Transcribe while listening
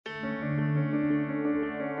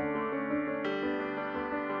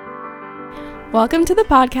Welcome to the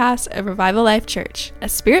podcast of Revival Life Church, a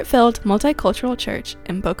spirit-filled multicultural church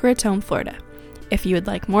in Boca Raton, Florida. If you would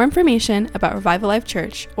like more information about Revival Life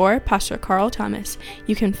Church or Pastor Carl Thomas,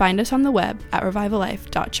 you can find us on the web at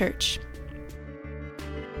revivallife.church.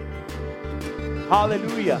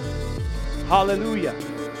 Hallelujah. Hallelujah.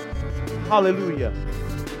 Hallelujah.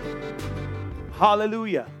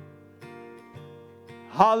 Hallelujah.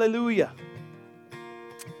 Hallelujah.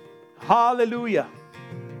 Hallelujah.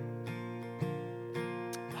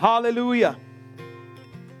 Hallelujah.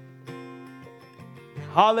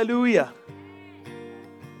 Hallelujah.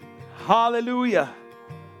 Hallelujah.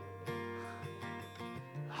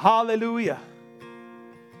 Hallelujah.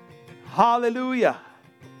 Hallelujah.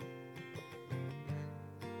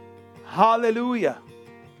 Hallelujah.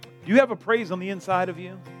 Do you have a praise on the inside of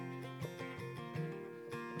you?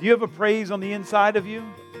 Do you have a praise on the inside of you?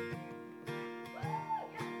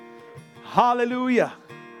 Hallelujah.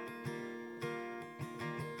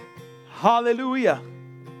 Hallelujah.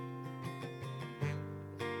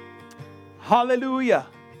 Hallelujah.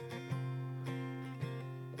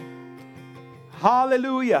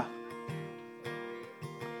 Hallelujah.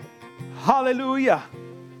 Hallelujah.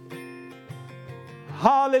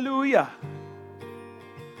 Hallelujah.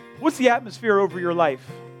 What's the atmosphere over your life?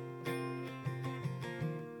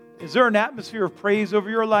 Is there an atmosphere of praise over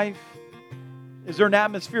your life? Is there an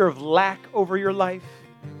atmosphere of lack over your life?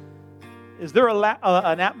 Is there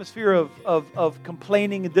an atmosphere of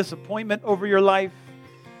complaining and disappointment over your life?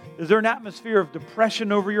 Is there an atmosphere of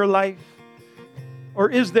depression over your life? Or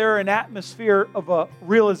is there an atmosphere of a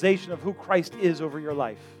realization of who Christ is over your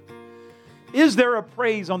life? Is there a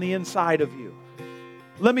praise on the inside of you?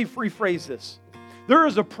 Let me rephrase this. There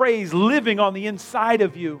is a praise living on the inside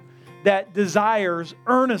of you that desires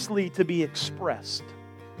earnestly to be expressed.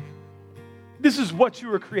 This is what you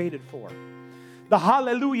were created for. The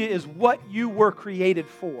hallelujah is what you were created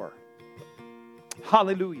for.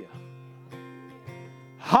 Hallelujah.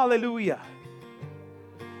 Hallelujah.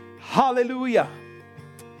 Hallelujah.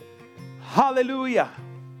 Hallelujah.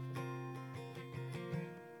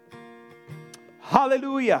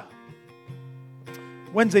 Hallelujah.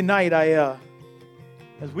 Wednesday night, as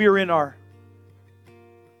we were in our,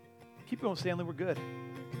 keep going, Stanley, we're good.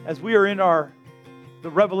 As we are in the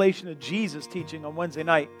revelation of Jesus teaching on Wednesday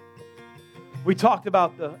night, we talked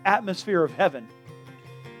about the atmosphere of heaven.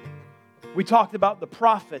 We talked about the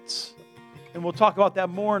prophets, and we'll talk about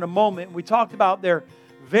that more in a moment. We talked about their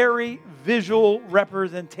very visual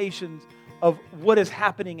representations of what is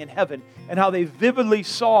happening in heaven and how they vividly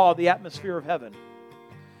saw the atmosphere of heaven.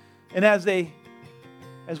 And as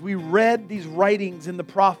we read these writings in the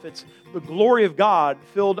prophets, the glory of God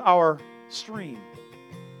filled our stream.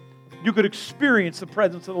 You could experience the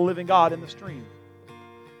presence of the living God in the stream.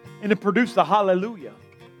 And it produced a hallelujah.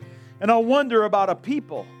 And I wonder about a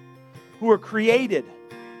people who are created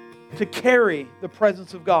to carry the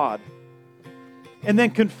presence of God and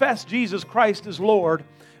then confess Jesus Christ as Lord,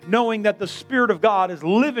 knowing that the Spirit of God is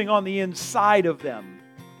living on the inside of them.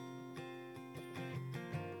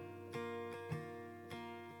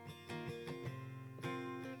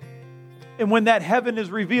 And when that heaven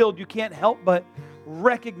is revealed, you can't help but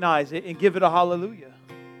recognize it and give it a hallelujah.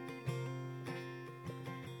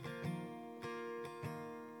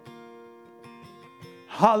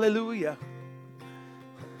 Hallelujah.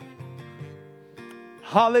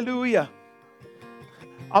 Hallelujah.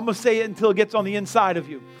 I'm going to say it until it gets on the inside of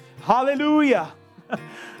you. Hallelujah.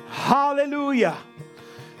 Hallelujah.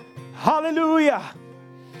 Hallelujah.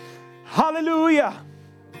 Hallelujah.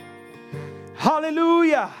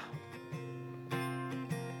 Hallelujah.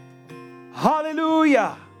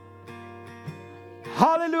 Hallelujah.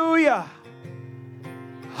 Hallelujah.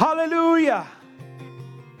 Hallelujah.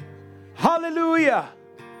 Hallelujah.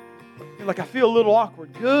 You're like, I feel a little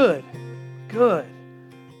awkward. Good. Good.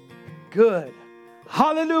 Good.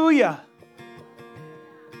 Hallelujah.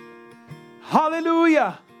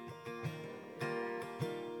 Hallelujah.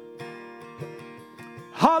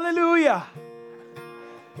 Hallelujah.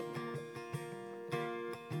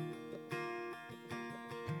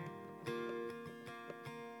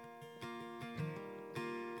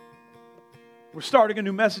 We're starting a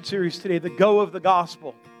new message series today, The Go of the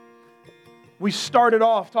Gospel. We started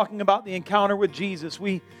off talking about the encounter with Jesus.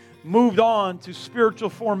 We moved on to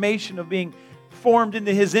spiritual formation of being formed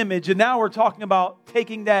into His image. And now we're talking about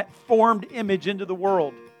taking that formed image into the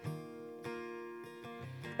world.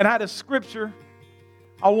 And I had a scripture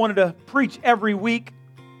I wanted to preach every week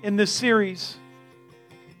in this series.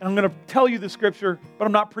 And I'm going to tell you the scripture, but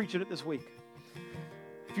I'm not preaching it this week.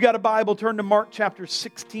 If you got a Bible, turn to Mark chapter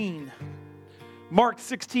 16. Mark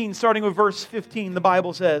 16, starting with verse 15, the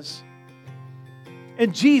Bible says,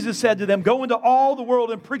 And Jesus said to them, go into all the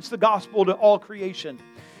world and preach the gospel to all creation.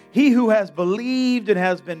 He who has believed and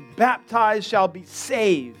has been baptized shall be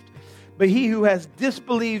saved, but he who has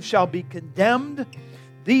disbelieved shall be condemned.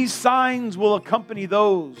 These signs will accompany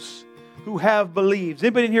those who have believed.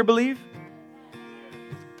 Anybody in here believe?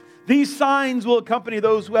 These signs will accompany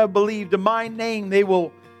those who have believed. In my name they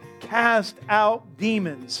will cast out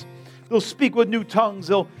demons. They'll speak with new tongues.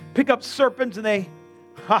 They'll pick up serpents and they,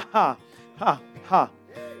 ha.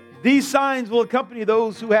 These signs will accompany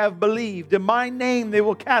those who have believed. In my name they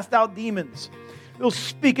will cast out demons. They'll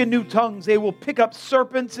speak in new tongues. They will pick up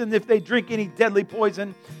serpents, and if they drink any deadly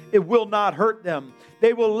poison, it will not hurt them.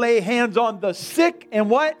 They will lay hands on the sick, and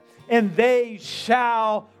what? And they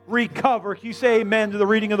shall recover. Can you say amen to the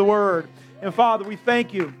reading of the word? And Father, we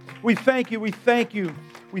thank you. We thank you. We thank you.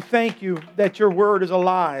 We thank you that your word is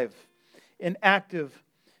alive and active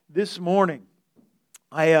this morning.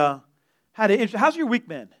 How's your week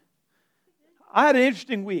been? I had an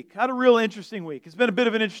interesting week. I had a real interesting week. It's been a bit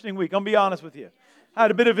of an interesting week. I'm going to be honest with you. I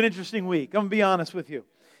had a bit of an interesting week. I'm going to be honest with you.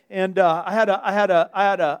 And I had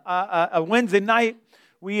a Wednesday night.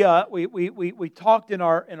 We talked in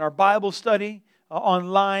our Bible study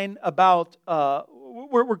online about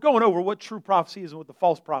we're going over what true prophecy is and what the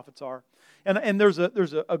false prophets are. And there's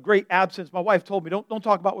a great absence. My wife told me don't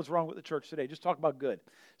talk about what's wrong with the church today. Just talk about good.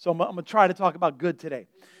 So I'm going to try to talk about good today.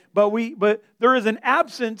 But there is an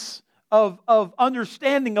absence of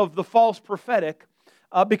understanding of the false prophetic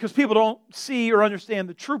because people don't see or understand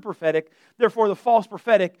the true prophetic. Therefore, the false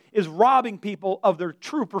prophetic is robbing people of their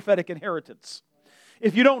true prophetic inheritance.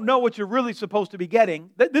 If you don't know what you're really supposed to be getting,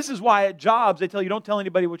 this is why at jobs they tell you don't tell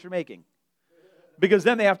anybody what you're making. Because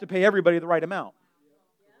then they have to pay everybody the right amount.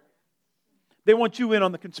 They want you in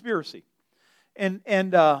on the conspiracy. And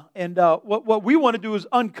what we want to do is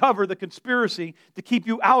uncover the conspiracy to keep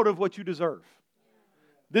you out of what you deserve.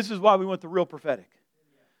 This is why we want the real prophetic.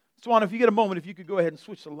 Swan, if you get a moment, if you could go ahead and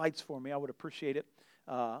switch the lights for me, I would appreciate it.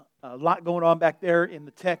 A lot going on back there in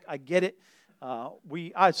the tech. I get it.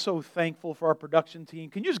 I'm so thankful for our production team.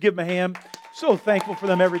 Can you just give them a hand? So thankful for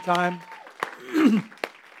them every time.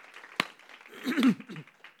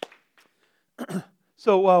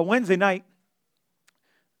 So Wednesday night,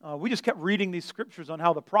 we just kept reading these scriptures on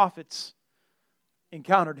how the prophets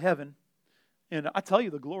encountered heaven. And I tell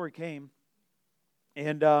you, the glory came.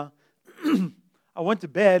 And I went to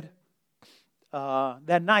bed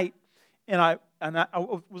that night, and I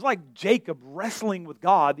was like Jacob wrestling with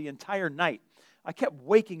God the entire night. I kept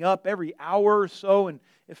waking up every hour or so, and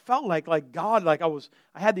it felt like God, I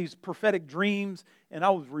had these prophetic dreams, and I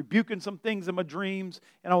was rebuking some things in my dreams,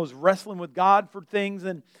 and I was wrestling with God for things,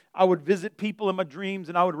 and I would visit people in my dreams,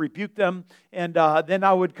 and I would rebuke them, and then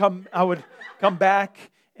I would come back.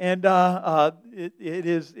 And it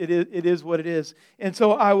is what it is. And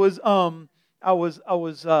so some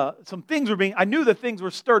things were I knew that things were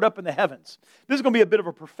stirred up in the heavens. This is going to be a bit of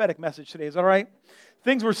a prophetic message today. Is that all right?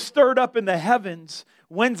 Things were stirred up in the heavens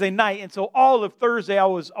Wednesday night. And so all of Thursday I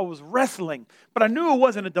was wrestling. But I knew it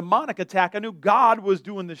wasn't a demonic attack. I knew God was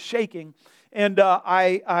doing the shaking. And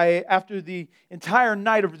I after the entire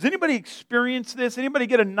night does anybody experience this? Anybody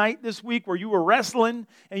get a night this week where you were wrestling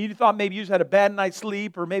and you thought maybe you just had a bad night's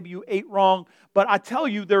sleep or maybe you ate wrong? But I tell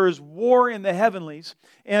you, there is war in the heavenlies,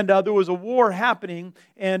 and there was a war happening.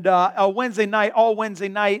 And all Wednesday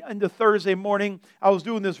night into Thursday morning, I was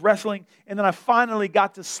doing this wrestling, and then I finally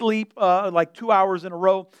got to sleep like 2 hours in a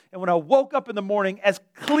row. And when I woke up in the morning, as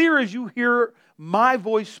clear as you hear my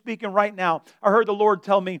voice speaking right now, I heard the Lord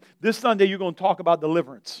tell me, this Sunday you're going to talk about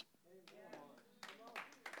deliverance.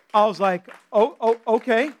 I was like, oh,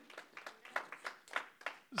 okay.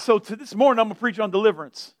 So this morning I'm going to preach on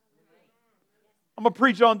deliverance. I'm going to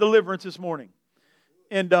preach on deliverance this morning.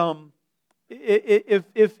 And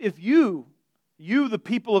if you, the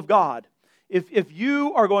people of God, if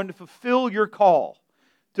you are going to fulfill your call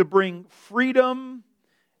to bring freedom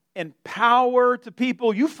and power to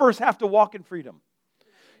people, you first have to walk in freedom.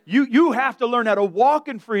 You have to learn how to walk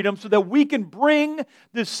in freedom so that we can bring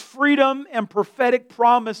this freedom and prophetic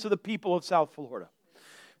promise to the people of South Florida.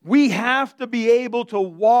 We have to be able to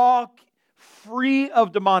walk free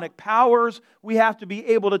of demonic powers. We have to be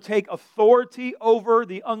able to take authority over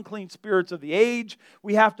the unclean spirits of the age.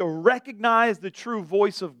 We have to recognize the true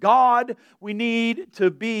voice of God. We need to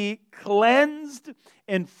be cleansed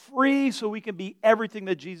and free so we can be everything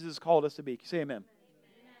that Jesus called us to be. Say amen.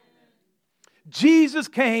 Jesus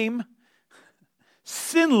came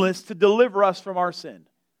sinless to deliver us from our sin.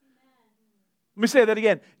 Let me say that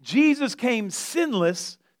again. Jesus came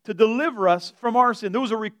sinless to deliver us from our sin. There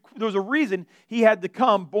was a reason he had to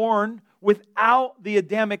come born without the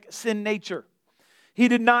Adamic sin nature. He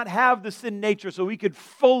did not have the sin nature so he could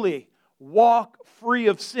fully walk free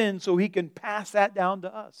of sin so he can pass that down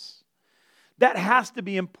to us. That has to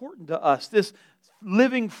be important to us. This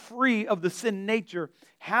living free of the sin nature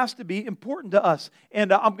has to be important to us.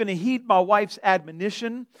 And I'm going to heed my wife's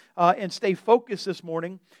admonition and stay focused this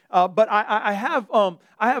morning. But I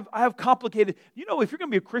have complicated. You know, if you're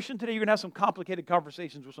going to be a Christian today, you're going to have some complicated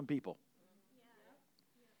conversations with some people.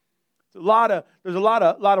 There's a lot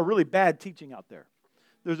of really bad teaching out there.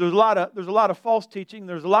 There's a lot of false teaching.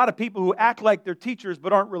 There's a lot of people who act like they're teachers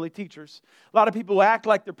but aren't really teachers. A lot of people who act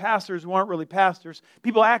like they're pastors who aren't really pastors.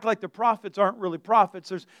 People act like they're prophets aren't really prophets.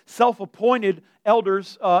 There's self-appointed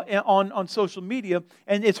elders on social media,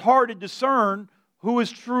 and it's hard to discern who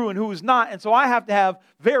is true and who is not. And so I have to have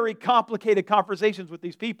very complicated conversations with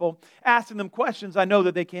these people, asking them questions I know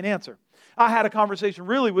that they can't answer. I had a conversation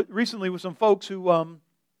recently with some folks who...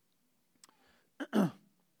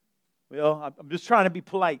 Well, I'm just trying to be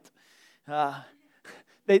polite.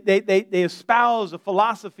 They espouse a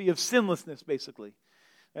philosophy of sinlessness, basically.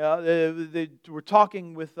 They were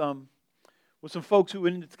talking with some folks who,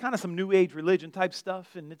 and it's kind of some New Age religion type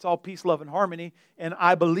stuff, and it's all peace, love, and harmony. And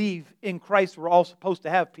I believe in Christ we're all supposed to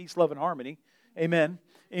have peace, love, and harmony. Amen.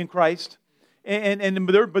 In Christ.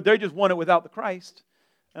 But they just want it without the Christ.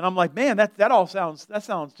 And I'm like, man, that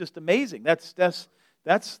sounds just amazing.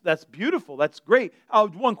 That's beautiful. That's great.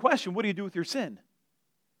 One question, what do you do with your sin?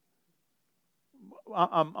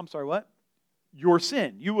 I'm sorry, what? Your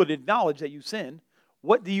sin. You would acknowledge that you sinned.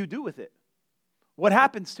 What do you do with it? What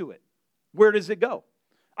happens to it? Where does it go?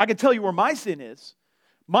 I can tell you where my sin is.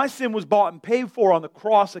 My sin was bought and paid for on the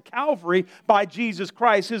cross of Calvary by Jesus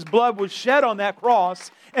Christ. His blood was shed on that cross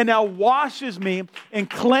and now washes me and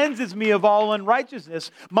cleanses me of all unrighteousness.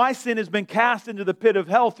 My sin has been cast into the pit of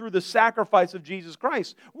hell through the sacrifice of Jesus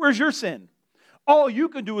Christ. Where's your sin? All you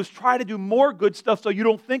can do is try to do more good stuff so you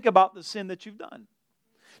don't think about the sin that you've done.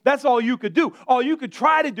 That's all you could do. All you could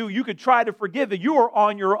try to do, you could try to forgive it. You are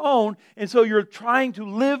on your own, and so you're trying to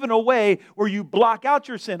live in a way where you block out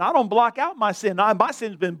your sin. I don't block out my sin. My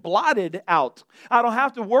sin's been blotted out. I don't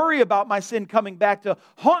have to worry about my sin coming back to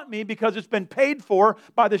haunt me because it's been paid for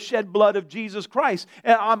by the shed blood of Jesus Christ.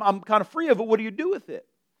 And I'm kind of free of it. What do you do with it?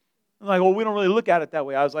 I'm like, well, we don't really look at it that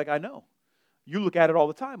way. I was like, I know. You look at it all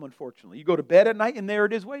the time, unfortunately. You go to bed at night, and there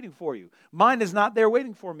it is waiting for you. Mine is not there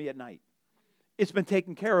waiting for me at night. It's been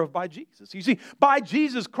taken care of by Jesus. You see, by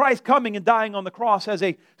Jesus Christ coming and dying on the cross as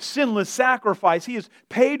a sinless sacrifice, He has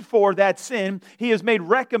paid for that sin. He has made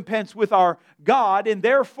recompense with our God, and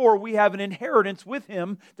therefore we have an inheritance with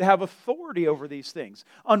Him to have authority over these things.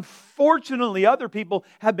 Unfortunately, other people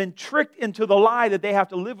have been tricked into the lie that they have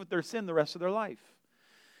to live with their sin the rest of their life.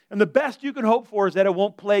 And the best you can hope for is that it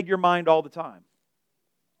won't plague your mind all the time.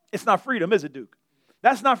 It's not freedom, is it, Duke?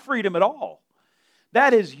 That's not freedom at all.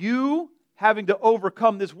 That is you having to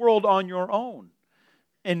overcome this world on your own.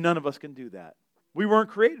 And none of us can do that. We weren't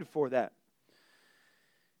created for that.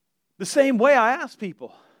 The same way I ask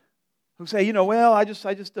people who say, well, I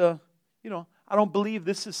don't believe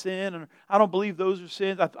this is sin, and I don't believe those are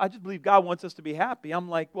sins. I just believe God wants us to be happy. I'm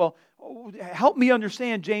like, well, help me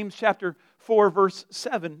understand James chapter 4, verse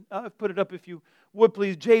 7. Put it up if you would,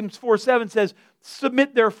 please. James 4:7 says,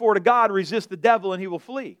 submit therefore to God, resist the devil, and he will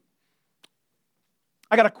flee.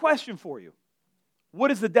 I got a question for you.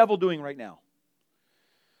 What is the devil doing right now?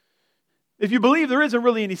 If you believe there isn't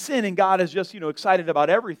really any sin and God is just, excited about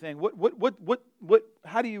everything,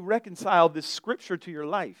 how do you reconcile this scripture to your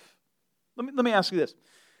life? Let me ask you this.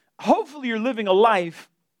 Hopefully you're living a life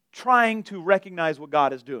trying to recognize what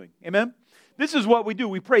God is doing. Amen? This is what we do.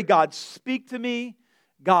 We pray, God, speak to me.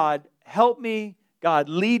 God, help me. God,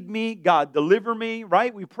 lead me. God, deliver me,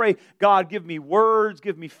 right? We pray, God, give me words,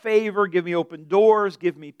 give me favor, give me open doors,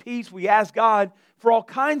 give me peace. We ask God for all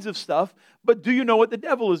kinds of stuff, but do you know what the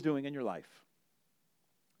devil is doing in your life?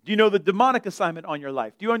 Do you know the demonic assignment on your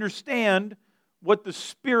life? Do you understand what the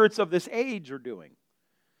spirits of this age are doing?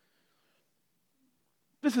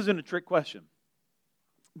 This isn't a trick question.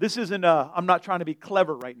 This isn't I'm not trying to be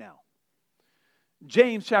clever right now.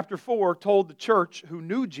 James chapter 4 told the church who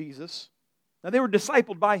knew Jesus. Now, they were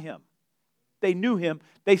discipled by Him. They knew Him.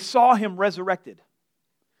 They saw Him resurrected.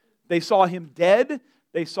 They saw Him dead.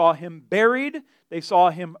 They saw Him buried. They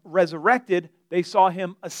saw Him resurrected. They saw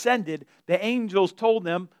Him ascended. The angels told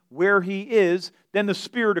them where He is. Then the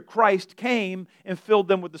Spirit of Christ came and filled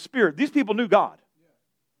them with the Spirit. These people knew God.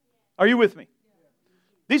 Are you with me?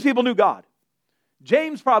 These people knew God.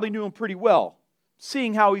 James probably knew Him pretty well,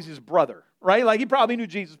 seeing how He's his brother. Right? Like he probably knew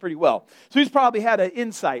Jesus pretty well. So he's probably had an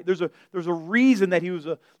insight. There's a reason that he was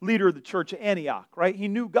a leader of the church at Antioch, right? He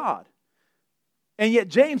knew God. And yet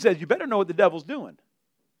James says, you better know what the devil's doing.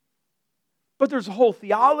 But there's whole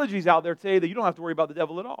theologies out there today that you don't have to worry about the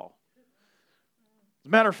devil at all. As a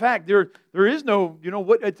matter of fact, there is no,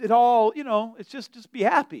 it's just be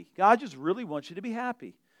happy. God just really wants you to be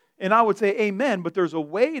happy. And I would say amen, but there's a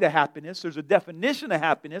way to happiness. There's a definition of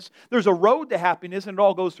happiness. There's a road to happiness, and it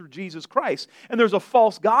all goes through Jesus Christ. And there's a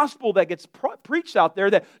false gospel that gets preached out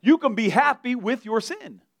there that you can be happy with your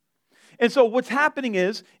sin. And so what's happening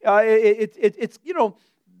is, when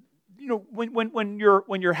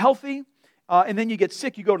you're healthy, and then you get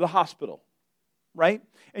sick, you go to the hospital, right?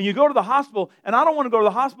 And you go to the hospital, and I don't want to go to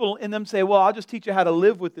the hospital and them say, well, I'll just teach you how to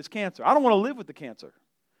live with this cancer. I don't want to live with the cancer,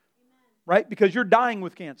 right? Because you're dying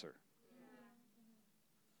with cancer.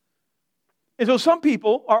 And so some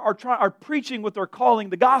people are preaching what they're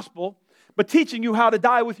calling the gospel, but teaching you how to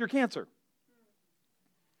die with your cancer.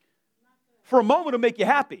 For a moment, it'll make you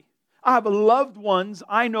happy. I have loved ones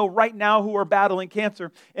I know right now who are battling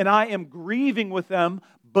cancer, and I am grieving with them,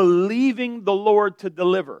 believing the Lord to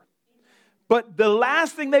deliver. But the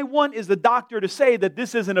last thing they want is the doctor to say that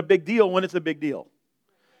this isn't a big deal when it's a big deal.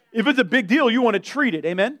 If it's a big deal, you want to treat it.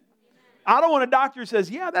 Amen? I don't want a doctor who says,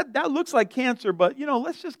 yeah, that looks like cancer, but,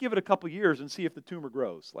 let's just give it a couple years and see if the tumor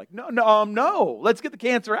grows. Like, no, let's get the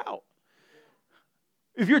cancer out.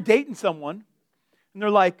 If you're dating someone, and they're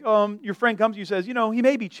like, your friend comes to you and says, he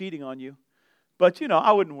may be cheating on you, but,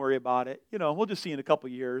 I wouldn't worry about it. We'll just see in a couple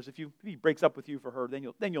years. If he breaks up with you for her,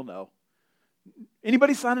 then you'll know.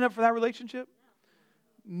 Anybody signing up for that relationship?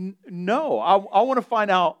 No. I want to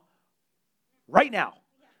find out right now.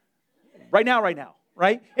 Right now,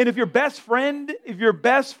 right? And if your best friend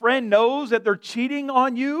knows that they're cheating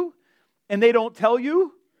on you and they don't tell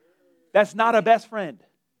you, that's not a best friend.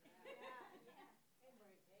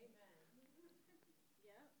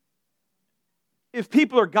 If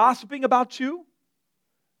people are gossiping about you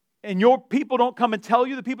and your people don't come and tell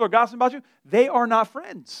you that people are gossiping about you, they are not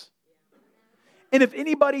friends. And if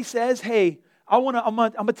anybody says, hey, I'm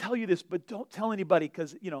going to tell you this, but don't tell anybody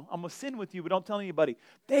because, I'm going to sin with you, but don't tell anybody.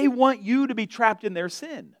 They want you to be trapped in their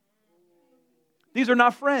sin. These are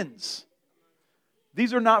not friends.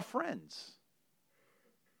 These are not friends.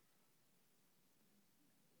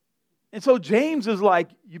 And so James is like,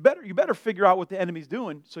 you better figure out what the enemy's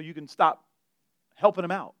doing so you can stop helping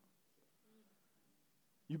him out.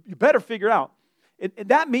 You better figure out. And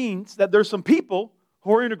that means that there's some people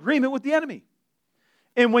who are in agreement with the enemy.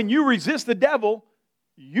 And when you resist the devil,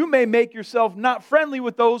 you may make yourself not friendly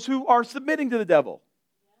with those who are submitting to the devil.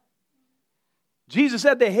 Jesus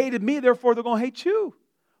said they hated me, therefore they're going to hate you.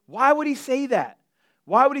 Why would he say that?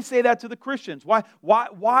 Why would he say that to the Christians?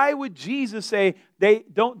 Why would Jesus say they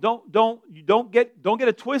don't get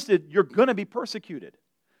it twisted, you're going to be persecuted?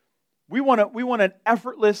 We want an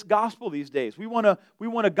effortless gospel these days. We want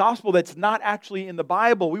a gospel that's not actually in the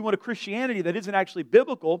Bible. We want a Christianity that isn't actually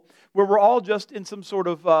biblical, where we're all just in some sort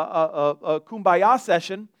of a kumbaya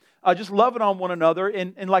session, just loving on one another,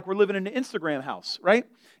 and like we're living in an Instagram house, right?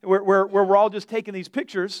 Where we're all just taking these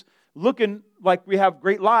pictures, looking like we have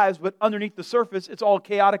great lives, but underneath the surface, it's all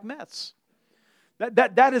chaotic mess.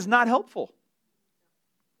 That is not helpful.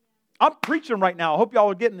 I'm preaching right now. I hope y'all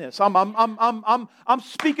are getting this. I'm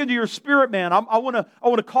speaking to your spirit, man. I want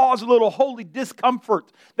to cause a little holy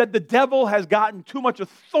discomfort that the devil has gotten too much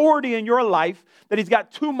authority in your life, that he's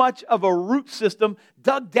got too much of a root system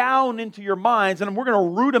dug down into your minds, and we're going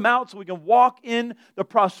to root him out so we can walk in the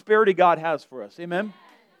prosperity God has for us. Amen?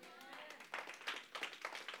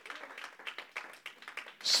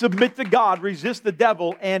 Submit to God, resist the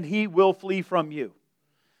devil, and he will flee from you.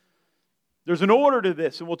 There's an order to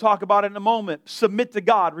this, and we'll talk about it in a moment. Submit to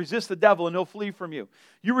God, resist the devil, and he'll flee from you.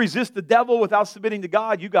 You resist the devil without submitting to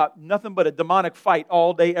God, you got nothing but a demonic fight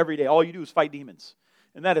all day, every day. All you do is fight demons.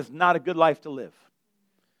 And that is not a good life to live.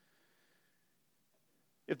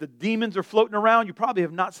 If the demons are floating around, you probably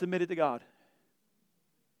have not submitted to God.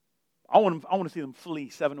 I want to see them flee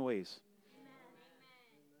 7 ways.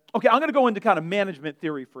 Okay, I'm going to go into kind of management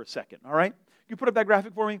theory for a second, all right? You put up that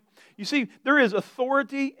graphic for me? You see, there is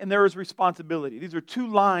authority and there is responsibility. These are 2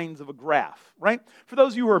 lines of a graph, right? For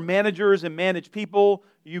those of you who are managers and manage people,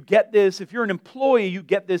 you get this. If you're an employee, you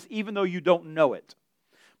get this even though you don't know it.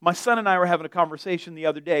 My son and I were having a conversation the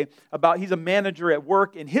other day about he's a manager at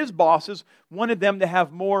work and his bosses wanted them to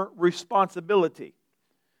have more responsibility.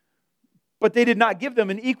 But they did not give them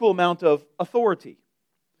an equal amount of authority.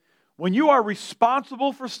 When you are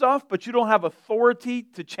responsible for stuff but you don't have authority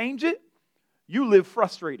to change it, you live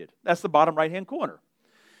frustrated. That's the bottom right-hand corner.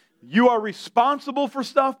 You are responsible for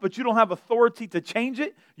stuff, but you don't have authority to change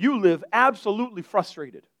it. You live absolutely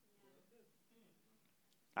frustrated.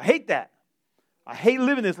 I hate that. I hate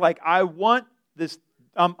living this like I want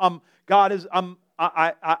God is,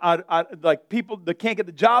 I like people that can't get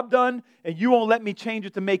the job done, and you won't let me change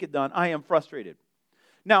it to make it done. I am frustrated.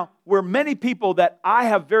 Now, where many people that I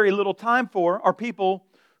have very little time for are people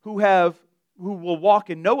who will walk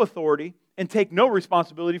in no authority and take no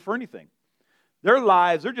responsibility for anything. Their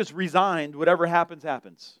lives, they're just resigned. Whatever happens,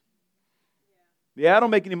 happens. Yeah, I don't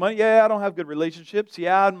make any money. Yeah, I don't have good relationships.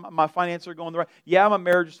 Yeah, my finances are going the right. Yeah, my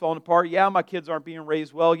marriage is falling apart. Yeah, my kids aren't being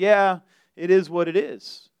raised well. Yeah, it is what it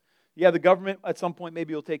is. Yeah, the government at some point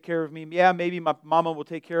maybe will take care of me. Yeah, maybe my mama will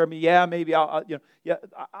take care of me. Yeah, maybe I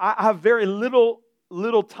have very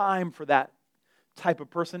little time for that type of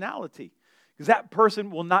personality, because that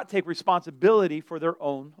person will not take responsibility for their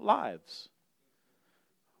own lives.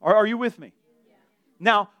 Are you with me? Yeah.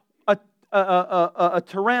 Now, a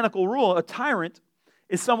tyrannical rule, a tyrant,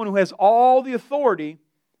 is someone who has all the authority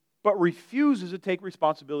but refuses to take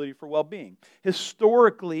responsibility for well-being.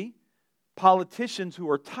 Historically, politicians who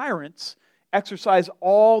are tyrants exercise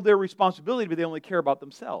all their responsibility, but they only care about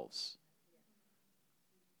themselves.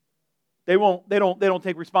 They don't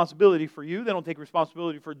take responsibility for you. They don't take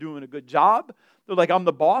responsibility for doing a good job. They're like, I'm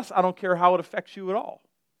the boss. I don't care how it affects you at all.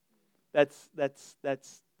 That's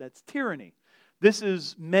tyranny. This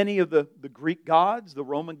is many of the Greek gods, the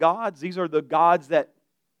Roman gods. These are the gods that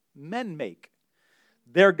men make.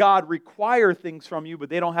 Their God requires things from you, but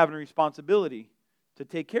they don't have any responsibility to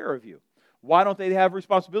take care of you. Why don't they have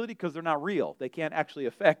responsibility? Because they're not real. They can't actually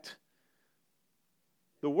affect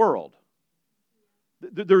the world.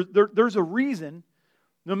 There's a reason,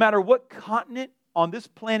 no matter what continent on this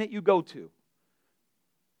planet you go to,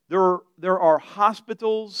 there are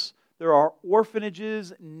hospitals, there are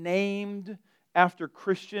orphanages named after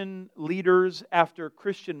Christian leaders, after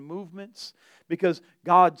Christian movements, because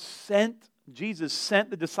Jesus sent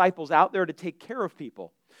the disciples out there to take care of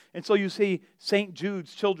people. And so you see St.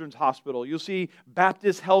 Jude's Children's Hospital. You'll see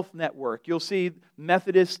Baptist Health Network. You'll see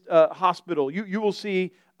Methodist Hospital. You will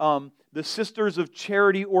see the Sisters of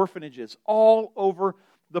Charity orphanages all over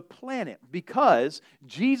the planet, because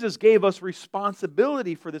Jesus gave us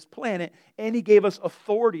responsibility for this planet, and He gave us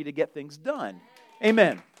authority to get things done.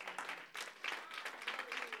 Amen.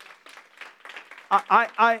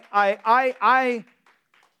 I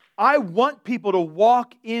want people to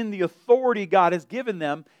walk in the authority God has given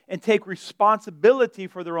them and take responsibility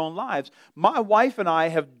for their own lives. My wife and I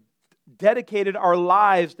have dedicated our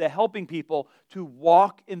lives to helping people to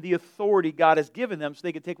walk in the authority God has given them so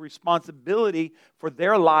they can take responsibility for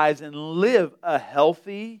their lives and live a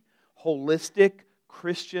healthy, holistic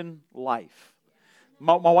Christian life.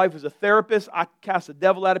 My wife is a therapist. I cast the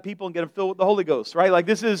devil out of people and get them filled with the Holy Ghost, right? Like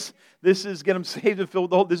this is get them saved and filled with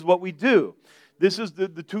the Holy. This is what we do. This is the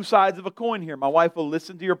two sides of a coin here. My wife will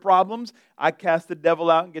listen to your problems. I cast the devil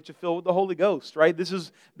out and get you filled with the Holy Ghost, right? This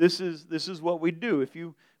is what we do. If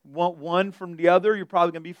you want one from the other, you're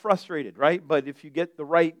probably going to be frustrated, right? But if you get the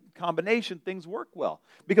right combination, things work well.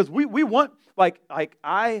 Because we want,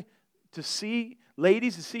 to see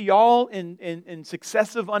y'all in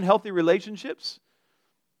successive unhealthy relationships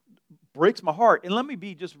breaks my heart. And let me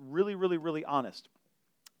be just really, really, really honest.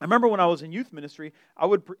 I remember when I was in youth ministry, I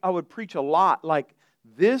would preach a lot like,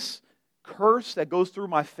 this curse that goes through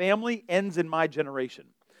my family ends in my generation.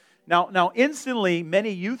 Now, instantly,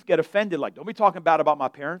 many youth get offended, like, don't be talking bad about my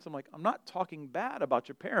parents. I'm like, I'm not talking bad about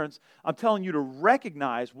your parents. I'm telling you to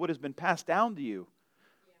recognize what has been passed down to you.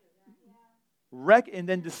 And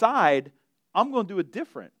then decide, I'm going to do it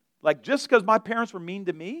different. Like, just because my parents were mean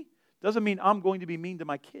to me doesn't mean I'm going to be mean to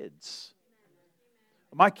my kids.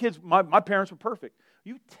 My parents were perfect.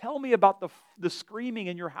 You tell me about the screaming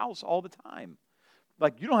in your house all the time.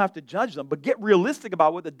 Like, you don't have to judge them, but get realistic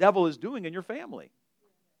about what the devil is doing in your family.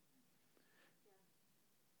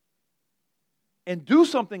 And do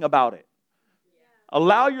something about it.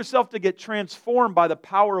 Allow yourself to get transformed by the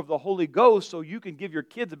power of the Holy Ghost so you can give your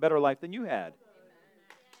kids a better life than you had.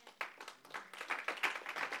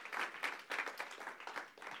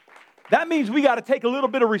 That means we got to take a little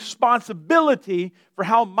bit of responsibility for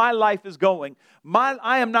how my life is going.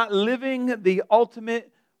 I am not living the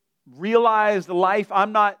ultimate realized life.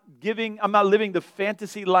 I'm not living the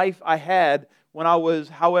fantasy life I had when I was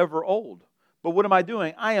however old. But what am I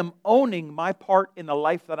doing? I am owning my part in the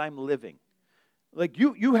life that I'm living. Like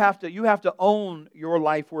you have to own your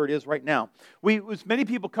life where it is right now. Many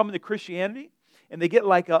people come into Christianity and they get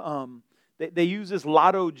like they use this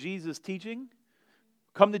Lotto Jesus teaching.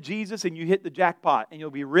 come to Jesus and you hit the jackpot and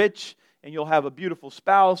you'll be rich and you'll have a beautiful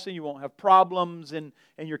spouse and you won't have problems and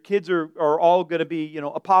your kids are all going to be,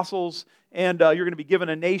 apostles and you're going to be given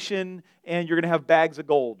a nation and you're going to have bags of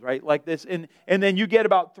gold, right? Like this. And then you get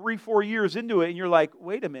about 3-4 years into it and you're like,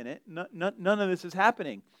 wait a minute, none of this is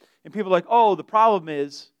happening. And people are like, oh, the problem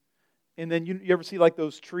is, and then you ever see like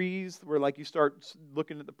those trees where like you start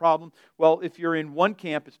looking at the problem? Well, if you're in one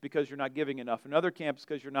camp, it's because you're not giving enough. Another camp is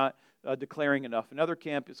because you're not declaring enough. Another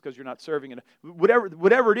camp is because you're not serving enough.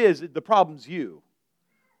 Whatever it is, the problem's you.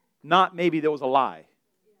 Not maybe there was a lie.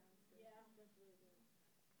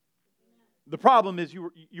 The problem is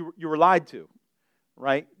you were lied to,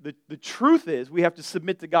 right? The truth is we have to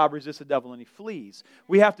submit to God, resist the devil, and he flees.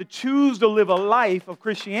 We have to choose to live a life of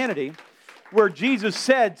Christianity where Jesus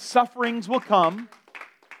said, sufferings will come,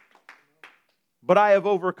 but I have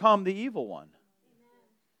overcome the evil one.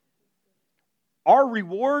 Our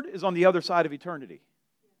reward is on the other side of eternity.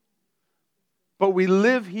 But we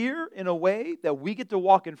live here in a way that we get to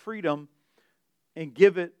walk in freedom and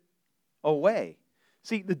give it away.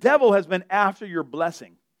 See, the devil has been after your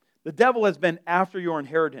blessing. The devil has been after your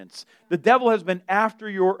inheritance. The devil has been after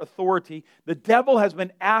your authority. The devil has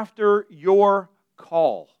been after your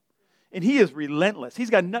call. And he is relentless. He's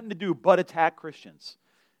got nothing to do but attack Christians.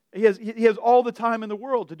 He has all the time in the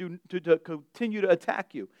world to continue to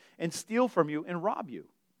attack you and steal from you and rob you.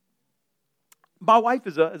 My wife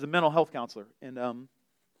is a mental health counselor, and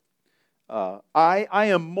I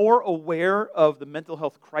am more aware of the mental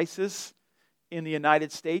health crisis in the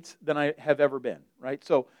United States than I have ever been. Right?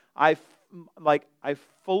 So I want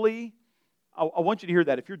you to hear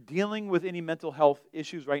that if you're dealing with any mental health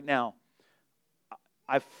issues right now,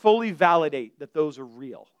 I fully validate that those are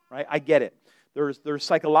real, right? I get it. There's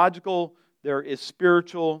psychological, there is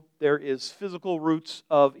spiritual, there is physical roots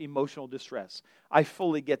of emotional distress. I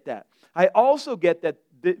fully get that. I also get that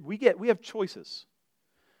we have choices.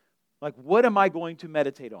 Like, what am I going to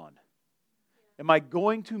meditate on? Am I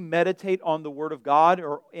going to meditate on the Word of God,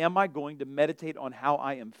 or am I going to meditate on how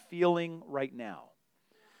I am feeling right now?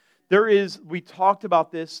 We talked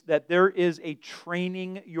about this, that there is a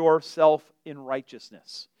training yourself in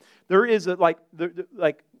righteousness. There is like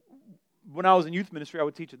when I was in youth ministry, I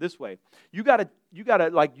would teach it this way. You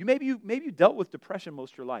maybe you dealt with depression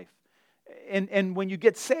most of your life. And when you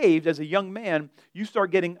get saved as a young man, you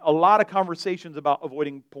start getting a lot of conversations about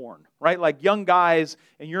avoiding porn, right? Like young guys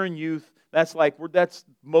and you're in youth, that's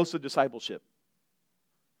most of discipleship.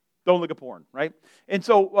 Don't look at porn, right? And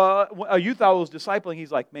so a youth I was discipling,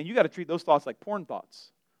 he's like, man, you got to treat those thoughts like porn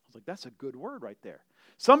thoughts. I was like, that's a good word right there.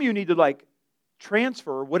 Some of you need to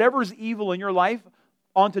transfer whatever's evil in your life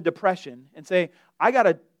onto depression and say, I got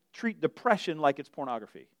to treat depression like it's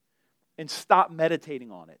pornography and stop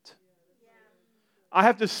meditating on it. I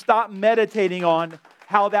have to stop meditating on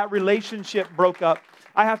how that relationship broke up.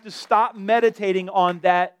 I have to stop meditating on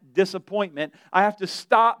that disappointment. I have to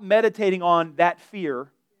stop meditating on that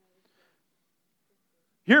fear.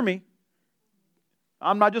 Hear me.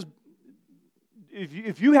 I'm not just...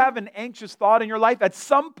 If you have an anxious thought in your life, at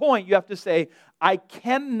some point you have to say, I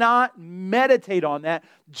cannot meditate on that.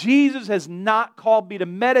 Jesus has not called me to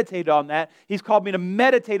meditate on that. He's called me to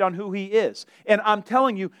meditate on who He is. And I'm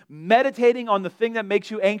telling you, meditating on the thing that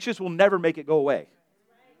makes you anxious will never make it go away.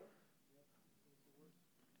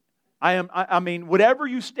 I mean, whatever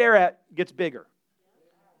you stare at gets bigger.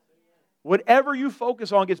 Whatever you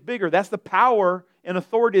focus on gets bigger. That's the power and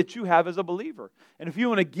authority that you have as a believer. And if you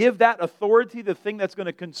want to give that authority, the thing that's going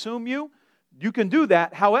to consume you, you can do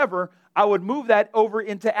that. However, I would move that over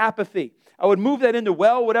into apathy. I would move that into,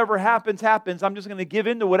 whatever happens, happens. I'm just going to give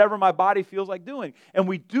in to whatever my body feels like doing. And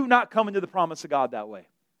we do not come into the promise of God that way.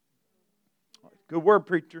 Good word,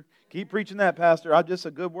 preacher. Keep preaching that, Pastor. Just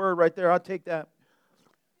a good word right there. I'll take that.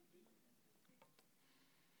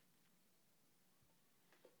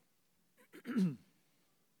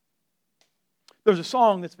 There's a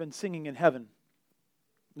song that's been singing in heaven.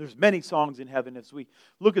 There's many songs in heaven as we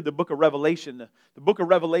look at the book of Revelation. The book of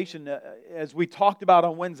Revelation, as we talked about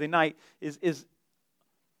on Wednesday night, is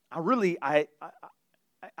I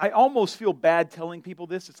almost feel bad telling people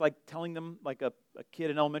this. It's like telling them, like a kid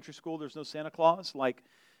in elementary school, there's no Santa Claus. Like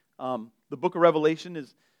the book of Revelation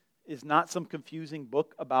is not some confusing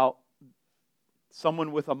book about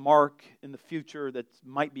someone with a mark in the future that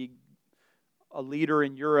might be a leader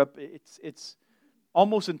in Europe. It's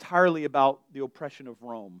almost entirely about the oppression of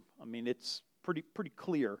Rome. I mean, it's pretty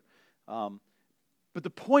clear. But the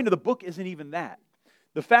point of the book isn't even that.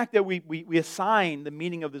 The fact that we assign the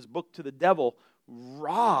meaning of this book to the devil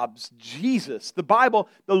robs Jesus. The Bible,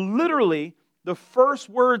 literally, the first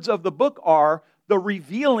words of the book are the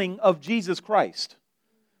revealing of Jesus Christ.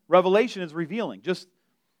 Revelation is revealing. Just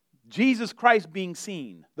Jesus Christ being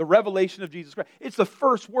seen. The revelation of Jesus Christ. It's the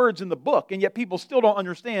first words in the book, and yet people still don't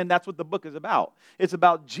understand that's what the book is about. It's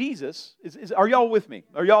about Jesus. Are y'all with me?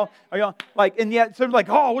 Are y'all like, and yet some like,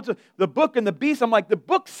 oh, what's the book and the beast? I'm like, the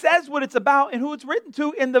book says what it's about and who it's written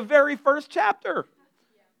to in the very first chapter.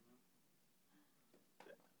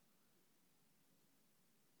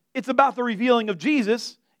 It's about the revealing of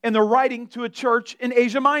Jesus and the writing to a church in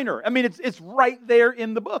Asia Minor. I mean, it's right there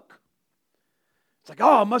in the book. It's like,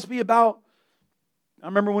 oh, it must be about, I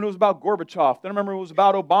remember when it was about Gorbachev. Then I remember it was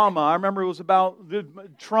about Obama. I remember it was about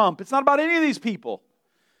Trump. It's not about any of these people.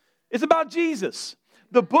 It's about Jesus.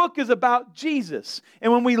 The book is about Jesus.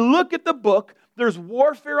 And when we look at the book, there's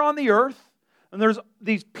warfare on the earth, and there's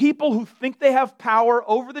these people who think they have power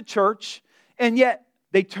over the church, and yet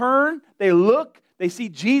they turn, they look, they see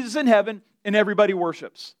Jesus in heaven, and everybody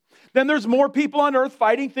worships. Then there's more people on earth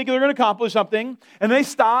fighting, thinking they're going to accomplish something, and they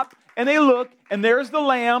stop, and they look, and there's the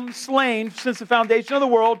Lamb slain since the foundation of the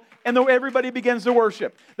world, and everybody begins to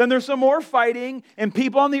worship. Then there's some more fighting, and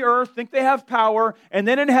people on the earth think they have power, and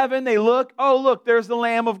then in heaven they look, oh look, there's the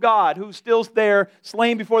Lamb of God who's still there,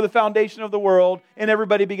 slain before the foundation of the world, and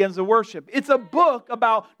everybody begins to worship. It's a book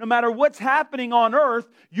about no matter what's happening on earth,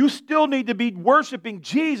 you still need to be worshiping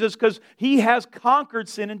Jesus because He has conquered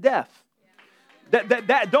sin and death.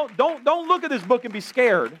 Don't look at this book and be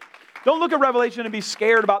scared. Don't look at Revelation and be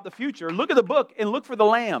scared about the future. Look at the book and look for the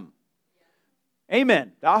Lamb.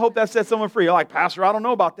 Amen. I hope that sets someone free. You're like, Pastor, I don't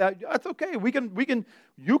know about that. That's okay.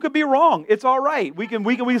 You could be wrong. It's all right. We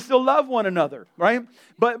can still love one another, right?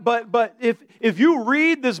 But if you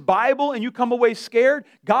read this Bible and you come away scared,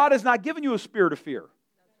 God has not given you a spirit of fear.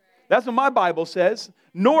 That's what my Bible says.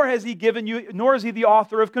 Nor is He the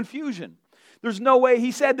author of confusion. There's no way.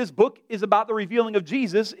 He said this book is about the revealing of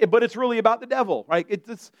Jesus, but it's really about the devil, right?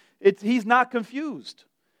 He's not confused.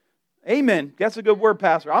 Amen. That's a good word,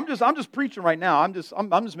 Pastor. I'm just preaching right now. I'm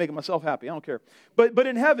just making myself happy. I don't care. But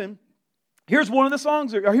in heaven, here's one of the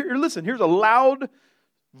songs. Listen, here's a loud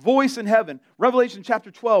voice in heaven. Revelation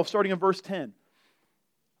chapter 12, starting in verse 10.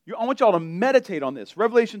 I want y'all to meditate on this.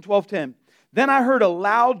 Revelation 12:10. Then I heard a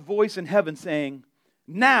loud voice in heaven saying,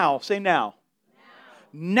 now, say now.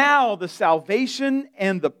 Now the salvation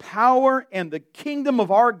and the power and the kingdom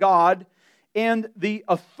of our God and the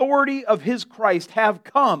authority of His Christ have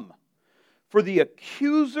come. For the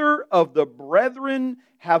accuser of the brethren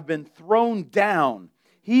have been thrown down,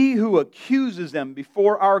 he who accuses them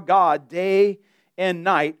before our God day and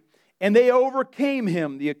night. And they overcame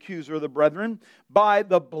him, the accuser of the brethren, by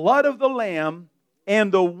the blood of the Lamb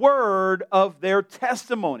and the word of their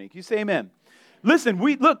testimony. Can you say amen? Listen,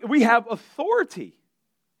 we have authority.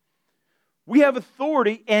 We have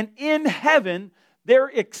authority, and in heaven, they're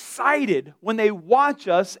excited when they watch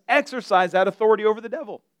us exercise that authority over the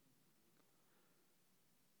devil.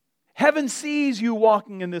 Heaven sees you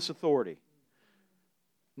walking in this authority.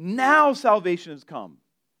 Now salvation has come.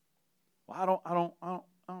 Well, I don't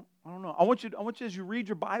know. I want you as you read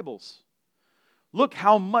your Bibles, look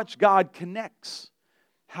how much God connects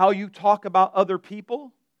how you talk about other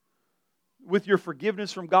people with your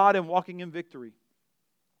forgiveness from God and walking in victory.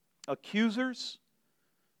 Accusers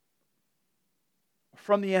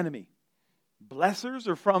from the enemy. Blessers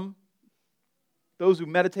are from those who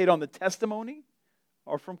meditate on the testimony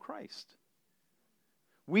or from Christ.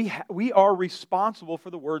 We are responsible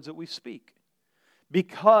for the words that we speak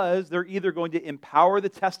because they're either going to empower the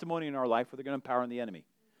testimony in our life or they're going to empower the enemy.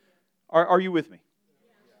 Are you with me?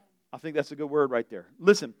 I think that's a good word right there.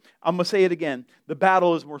 Listen, I'm going to say it again. The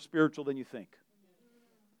battle is more spiritual than you think.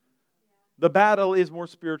 The battle is more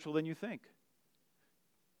spiritual than you think.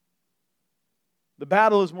 The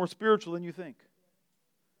battle is more spiritual than you think.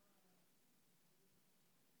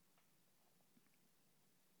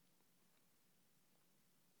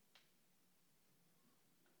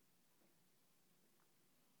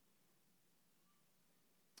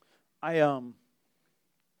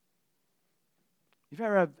 You've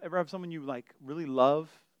ever have someone you like really love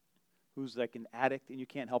who's like an addict and you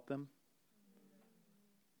can't help them?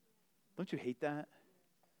 Don't you hate that?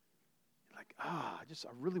 You're like, I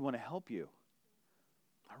really want to help you.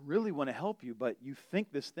 I really want to help you, but you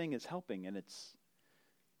think this thing is helping and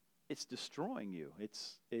it's destroying you.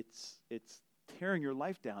 It's tearing your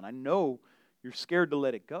life down. I know you're scared to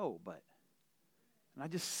let it go, and I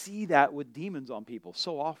just see that with demons on people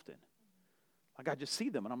so often. Like I just see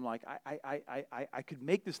them and I'm like, I could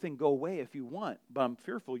make this thing go away if you want, but I'm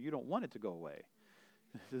fearful you don't want it to go away.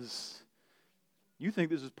 You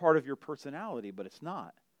think this is part of your personality, but it's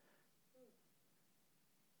not.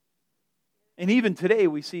 And even today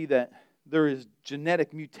we see that there is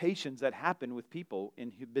genetic mutations that happen with people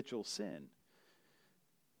in habitual sin.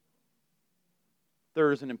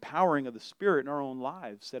 There is an empowering of the Spirit in our own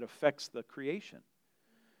lives that affects the creation.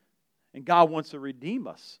 And God wants to redeem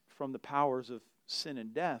us from the powers of sin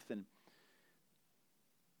and death. And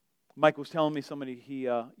Mike was telling me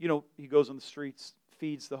he goes on the streets,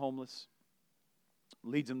 feeds the homeless,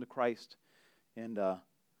 leads them to Christ. And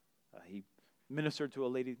he ministered to a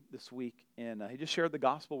lady this week, and he just shared the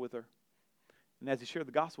gospel with her. And as he shared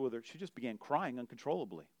the gospel with her, she just began crying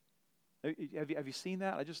uncontrollably. Have you seen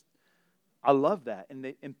that? I love that.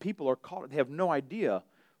 And people are caught. They have no idea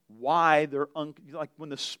why they're like when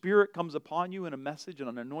the Spirit comes upon you in a message and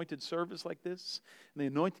an anointed service like this, and the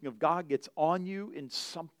anointing of God gets on you, and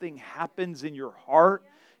something happens in your heart.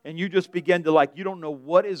 And you just begin to you don't know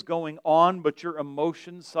what is going on, but your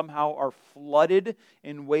emotions somehow are flooded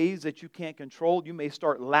in ways that you can't control. You may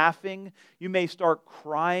start laughing. You may start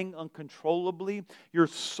crying uncontrollably. Your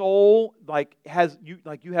soul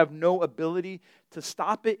you have no ability to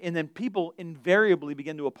stop it. And then people invariably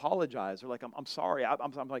begin to apologize. They're like, I'm sorry.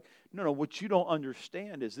 I'm like, no, what you don't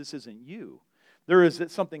understand is this isn't you. There is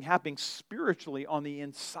something happening spiritually on the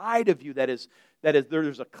inside of you that is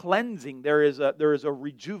there's a cleansing, there is a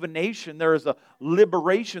rejuvenation, there is a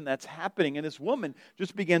liberation that's happening. And this woman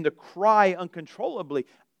just began to cry uncontrollably.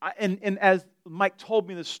 And as Mike told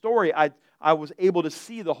me the story, I was able to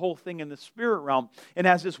see the whole thing in the spirit realm. And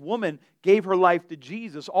as this woman gave her life to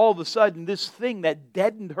Jesus, all of a sudden this thing that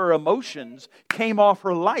deadened her emotions came off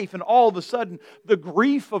her life. And all of a sudden the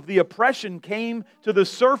grief of the oppression came to the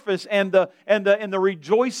surface, and the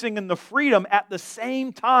rejoicing and the freedom at the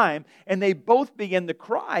same time. And they both began to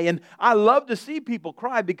cry. And I love to see people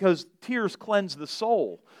cry because tears cleanse the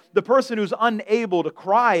soul. The person who's unable to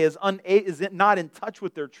cry is not in touch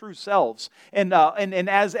with their true selves. And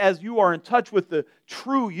as you are in touch with the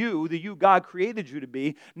true you, the you God created you to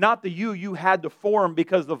be, not the you had to form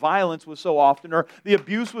because the violence was so often, or the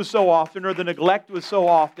abuse was so often, or the neglect was so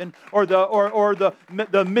often, or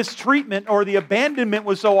the mistreatment or the abandonment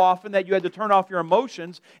was so often that you had to turn off your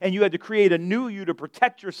emotions and you had to create a new you to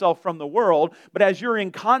protect yourself from the world. But as you're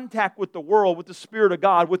in contact with the world, with the Spirit of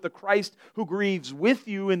God, with the Christ who grieves with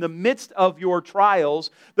you in the midst of your trials,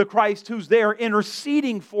 the Christ who's there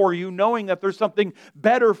interceding for you, knowing that there's something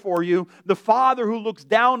better for you, the Father who looks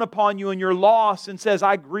down upon you in your loss and says,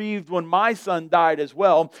 I grieved when my son died as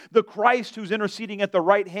well, the Christ who's interceding at the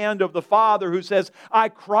right hand of the Father who says, I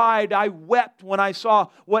cried, I wept when I saw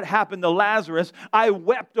what happened to Lazarus, I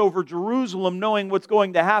wept over Jerusalem knowing what's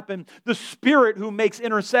going to happen, the Spirit who makes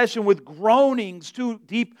intercession with groanings too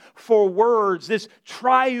deep for words, this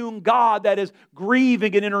triune God that is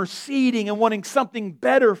grieving and interceding and wanting something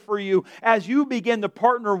better for you. As you begin to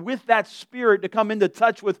partner with that Spirit to come into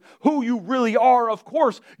touch with who you really are, of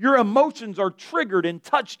course, your emotions are triggered and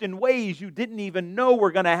touched in ways you didn't even know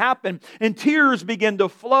were going to happen. And tears begin to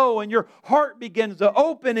flow and your heart begins to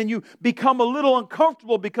open and you become a little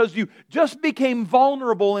uncomfortable because you just became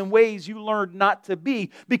vulnerable in ways you learned not to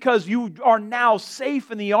be, because you are now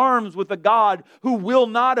safe in the arms with a God who will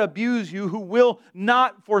not abuse you, who will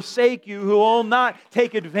not forsake you, who will not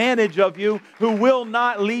take advantage of you, who will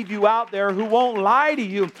not leave you out there, who won't lie to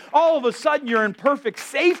you. All of a sudden you're in perfect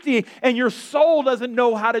safety and your soul doesn't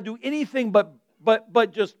know how to do anything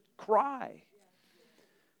but just cry.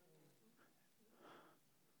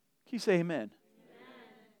 Can you say amen?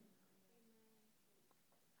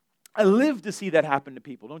 I live to see that happen to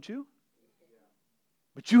people, don't you?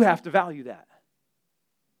 But you have to value that.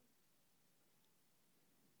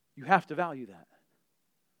 You have to value that.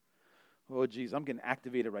 Oh, geez, I'm getting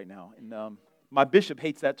activated right now. And my bishop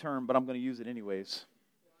hates that term, but I'm going to use it anyways.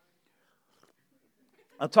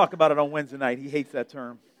 I'll talk about it on Wednesday night. He hates that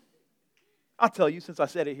term. I'll tell you, since I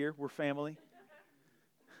said it here, we're family.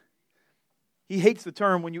 He hates the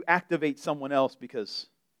term when you activate someone else because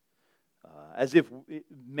as if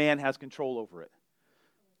man has control over it.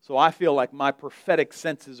 So I feel like my prophetic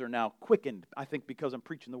senses are now quickened, I think, because I'm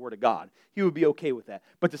preaching the Word of God. He would be okay with that.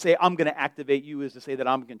 But to say, I'm going to activate you is to say that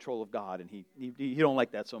I'm in control of God, and he don't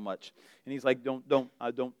like that so much. And he's like, don't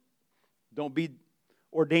be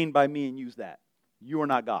ordained by me and use that. You are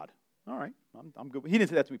not God. All right, I'm good. He didn't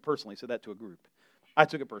say that to me personally, he said that to a group. I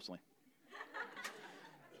took it personally.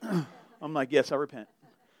 I'm like, yes, I repent.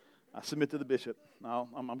 I submit to the bishop. No,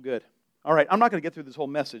 I'm good. All right, I'm not going to get through this whole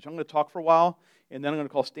message. I'm going to talk for a while, and then I'm going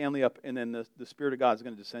to call Stanley up, and then the Spirit of God is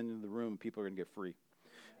going to descend into the room, and people are going to get free.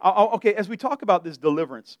 Okay, as we talk about this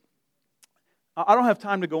deliverance, I don't have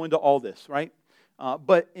time to go into all this, right?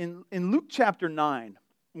 But in Luke chapter 9,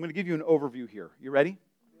 I'm going to give you an overview here. You ready?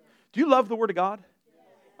 Do you love the Word of God?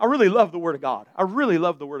 I really love the Word of God. I really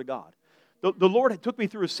love the Word of God. The Lord took me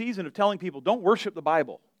through a season of telling people, don't worship the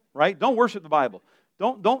Bible, right? Don't worship the Bible.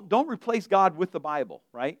 Don't replace God with the Bible,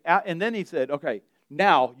 right? And then he said, okay,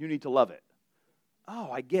 now you need to love it. Oh,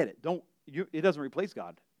 I get it. It doesn't replace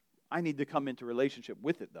God. I need to come into relationship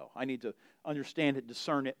with it, though. I need to understand it,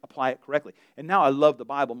 discern it, apply it correctly. And now I love the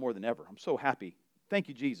Bible more than ever. I'm so happy. Thank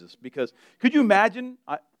you, Jesus. Because could you imagine,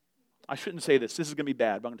 I shouldn't say this. This is going to be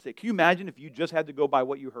bad, but I'm going to say, can you imagine if you just had to go by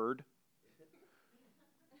what you heard?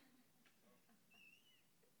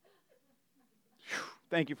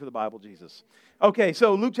 Thank you for the Bible, Jesus. Okay,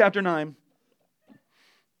 so Luke chapter 9.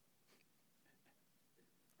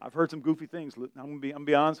 I've heard some goofy things. I'm going to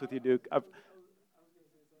be honest with you, Duke.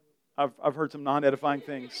 I've heard some non-edifying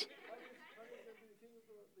things.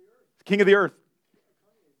 King of the earth.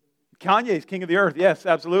 Kanye's king of the earth. Yes,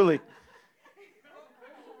 absolutely.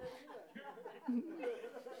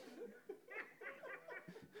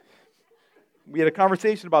 We had a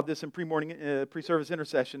conversation about this in pre-service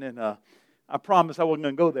intercession, and I promised I wasn't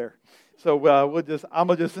going to go there. So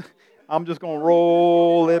I'm just going to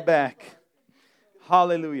roll it back.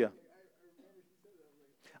 Hallelujah.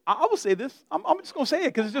 I will say this. I'm just going to say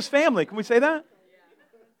it because it's just family. Can we say that?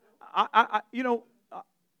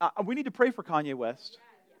 We need to pray for Kanye West.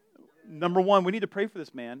 Number one, we need to pray for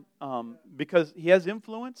this man because he has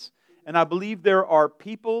influence, and I believe there are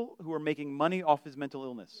people who are making money off his mental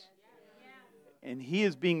illness. And he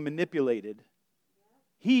is being manipulated.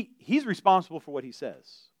 He's responsible for what he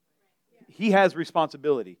says. He has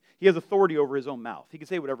responsibility. He has authority over his own mouth. He can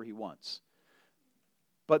say whatever he wants.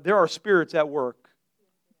 But there are spirits at work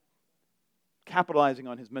capitalizing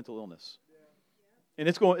on his mental illness. And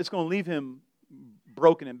it's going to leave him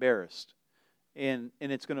broken, embarrassed. And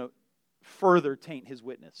it's going to further taint his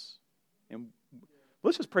witness. And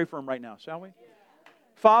let's just pray for him right now, shall we?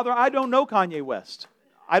 Father, I don't know Kanye West.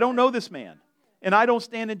 I don't know this man. And I don't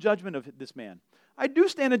stand in judgment of this man. I do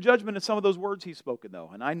stand in judgment of some of those words he's spoken, though.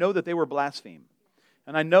 And I know that they were blaspheme.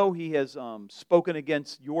 And I know he has spoken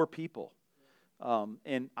against your people.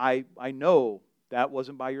 And I know that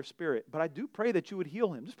wasn't by your Spirit. But I do pray that you would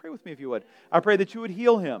heal him. Just pray with me if you would. I pray that you would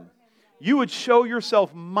heal him. You would show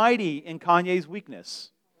yourself mighty in Kanye's weakness.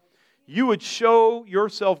 You would show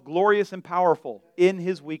yourself glorious and powerful in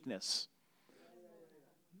his weakness.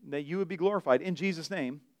 That you would be glorified. In Jesus'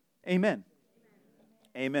 name, amen.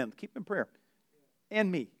 Amen. Keep in prayer.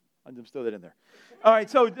 And me. I'll just throw that in there. All right,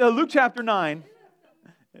 so Luke chapter 9.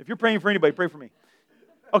 If you're praying for anybody, pray for me.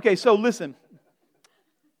 Okay, so listen.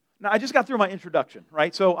 Now, I just got through my introduction,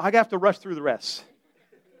 right? So I have to rush through the rest.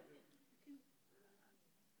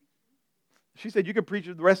 She said, you can preach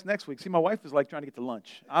the rest next week. See, my wife is like trying to get to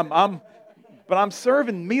lunch. But I'm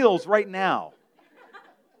serving meals right now.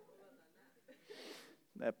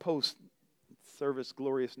 That post-service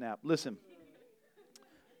glorious nap. Listen.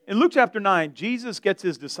 In Luke chapter 9, Jesus gets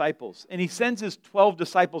his disciples, and he sends his 12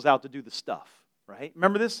 disciples out to do the stuff, right?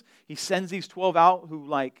 Remember this? He sends these 12 out who,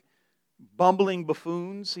 like bumbling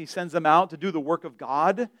buffoons, he sends them out to do the work of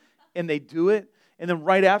God, and they do it. And then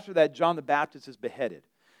right after that, John the Baptist is beheaded.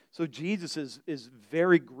 So Jesus is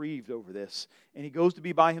very grieved over this, and he goes to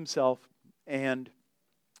be by himself, and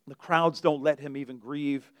the crowds don't let him even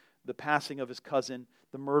grieve the passing of his cousin,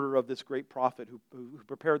 the murder of this great prophet who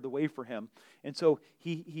prepared the way for him. And so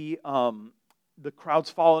the crowds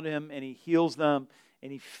followed him, and he heals them,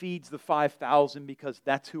 and he feeds the 5,000 because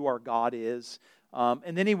that's who our God is.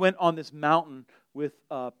 And then he went on this mountain with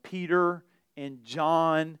Peter and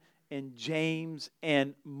John and James,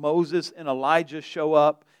 and Moses and Elijah show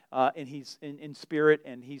up, and he's in spirit,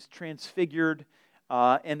 and he's transfigured,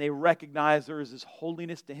 and they recognize there is this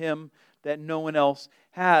holiness to him that no one else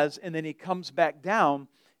has. And then he comes back down,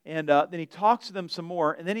 and then he talks to them some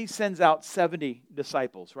more, and then he sends out 70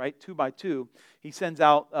 disciples, right? 2 by 2. He sends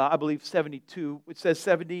out, I believe, 72. It says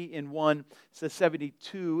 70 in one. It says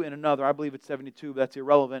 72 in another. I believe it's 72, but that's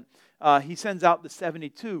irrelevant. He sends out the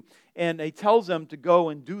 72, and he tells them to go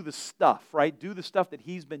and do the stuff, right? Do the stuff that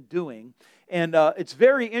he's been doing. And it's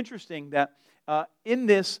very interesting that in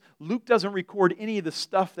this, Luke doesn't record any of the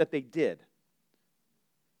stuff that they did.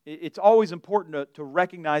 It's always important to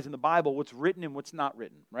recognize in the Bible what's written and what's not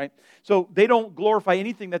written, right? So they don't glorify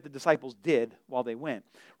anything that the disciples did while they went,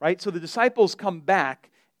 right? So the disciples come back,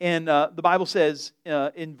 and the Bible says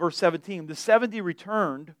in verse 17, the 70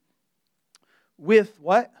 returned with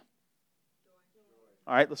what?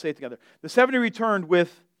 All right, let's say it together. The 70 returned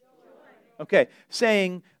with, okay,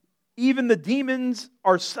 saying, even the demons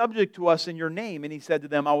are subject to us in your name. And he said to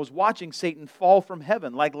them, I was watching Satan fall from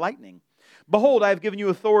heaven like lightning. Behold, I have given you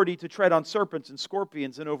authority to tread on serpents and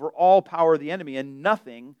scorpions and over all power of the enemy, and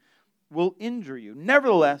nothing will injure you.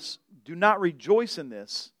 Nevertheless, do not rejoice in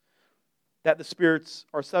this, that the spirits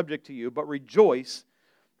are subject to you, but rejoice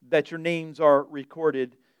that your names are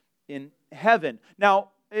recorded in heaven. Now,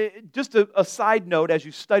 just a side note, as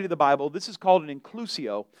you study the Bible, this is called an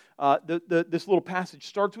inclusio. This little passage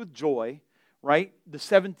starts with joy, right? The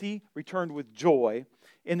 70 returned with joy.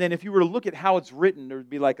 And then if you were to look at how it's written, there would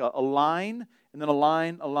be like a line, and then a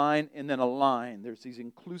line, and then a line. There's these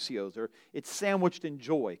inclusios. It's sandwiched in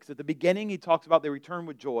joy. Because at the beginning, he talks about they return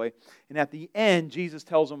with joy. And at the end, Jesus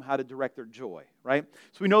tells them how to direct their joy, right?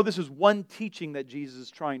 So we know this is one teaching that Jesus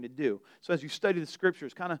is trying to do. So as you study the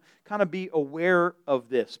Scriptures, kind of be aware of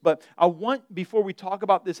this. But I want, before we talk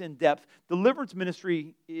about this in depth, deliverance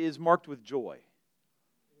ministry is marked with joy.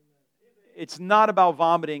 It's not about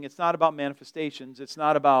vomiting. It's not about manifestations. It's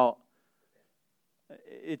not about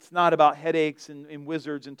headaches and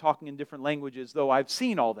wizards and talking in different languages, though I've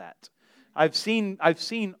seen all that. Have you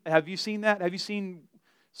seen that? Have you seen,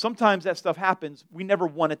 sometimes that stuff happens. We never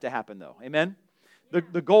want it to happen, though. Amen?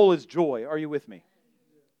 The goal is joy. Are you with me?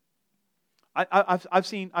 I've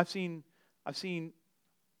seen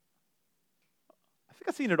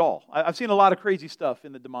it all. I've seen a lot of crazy stuff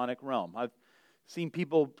in the demonic realm. I've seen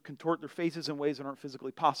people contort their faces in ways that aren't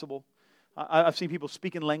physically possible. I've seen people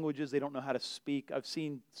speak in languages they don't know how to speak. I've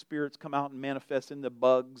seen spirits come out and manifest into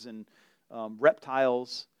bugs and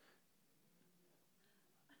reptiles.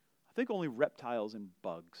 I think only reptiles and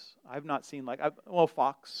bugs. I've not seen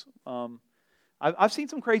fox. I've seen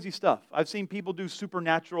some crazy stuff. I've seen people do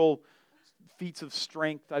supernatural feats of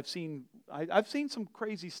strength. I've seen some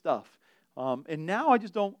crazy stuff. And now I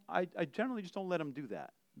generally just don't let them do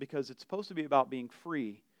that, because it's supposed to be about being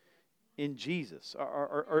free in Jesus.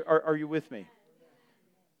 Are you with me?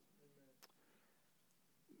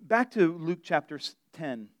 Back to Luke chapter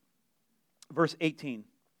 10, verse 18.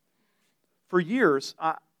 For years,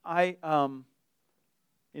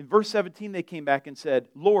 in verse 17, they came back and said,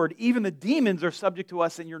 Lord, even the demons are subject to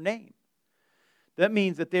us in your name. That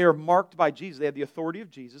means that they are marked by Jesus. They had the authority of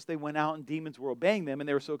Jesus. They went out and demons were obeying them, and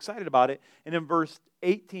they were so excited about it. And in verse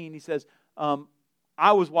 18, he says,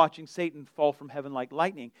 I was watching Satan fall from heaven like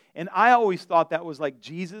lightning. And I always thought that was like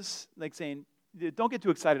Jesus, like saying, don't get too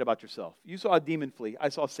excited about yourself. You saw a demon flee. I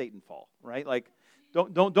saw Satan fall, right? Like,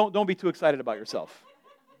 don't be too excited about yourself.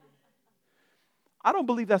 I don't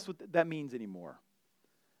believe that's what that means anymore.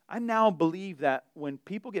 I now believe that when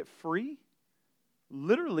people get free,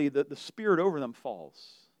 literally the spirit over them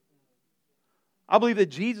falls. I believe that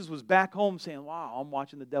Jesus was back home saying, wow, I'm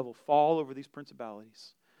watching the devil fall over these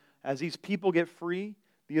principalities. As these people get free,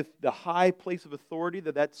 the high place of authority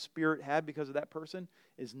that spirit had because of that person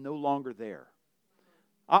is no longer there.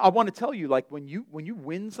 I want to tell you, like when you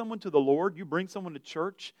win someone to the Lord, you bring someone to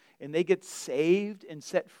church and they get saved and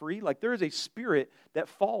set free, like there is a spirit that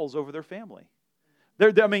falls over their family.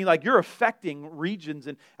 You're affecting regions.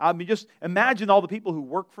 And just imagine all the people who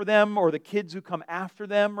work for them, or the kids who come after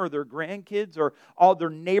them, or their grandkids, or all their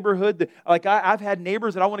neighborhood. I've had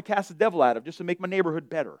neighbors that I want to cast the devil out of just to make my neighborhood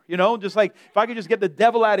better. Just like, if I could just get the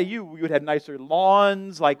devil out of you, we would have nicer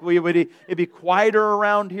lawns. Like, it'd be quieter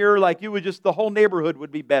around here. Like, the whole neighborhood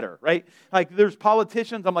would be better, right? Like, there's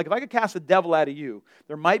politicians. I'm like, if I could cast the devil out of you,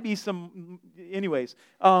 there might be some, anyways.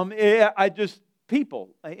 People.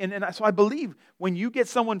 And so I believe when you get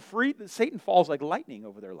someone free, that Satan falls like lightning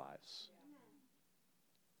over their lives.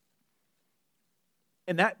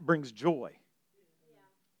 And that brings joy.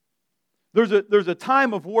 There's a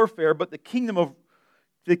time of warfare, but the kingdom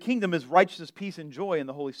is righteousness, peace, and joy in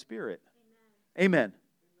the Holy Spirit. Amen.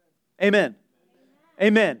 Amen.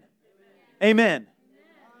 Amen. Amen.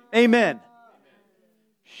 Amen.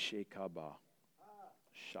 Shekaba.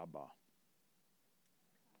 Shaba.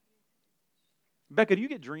 Becca, do you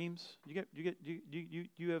get dreams? Do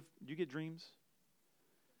you get dreams?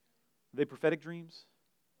 Are they prophetic dreams?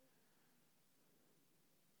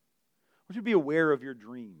 I want you to be aware of your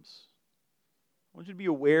dreams. I want you to be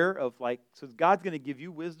aware of so God's going to give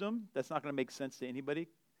you wisdom that's not going to make sense to anybody.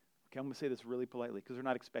 Okay, I'm going to say this really politely because they're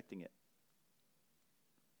not expecting it.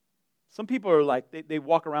 Some people are like, they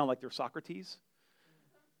walk around like they're Socrates.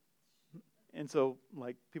 And so,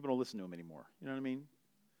 people don't listen to them anymore. You know what I mean?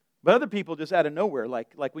 But other people just out of nowhere,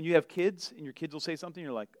 like when you have kids and your kids will say something,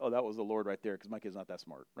 you're like, oh, that was the Lord right there because my kid's not that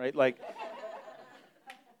smart, right?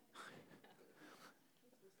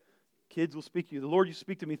 Kids will speak to you. The Lord used to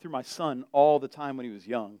speak to me through my son all the time when he was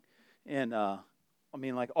young. And,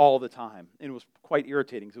 all the time. And it was quite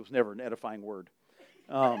irritating because it was never an edifying word.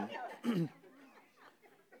 It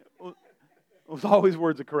was always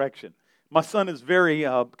words of correction. My son is very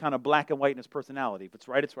kind of black and white in his personality. If it's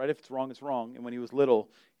right, it's right. If it's wrong, it's wrong. And when he was little,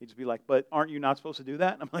 he'd just be like, but aren't you not supposed to do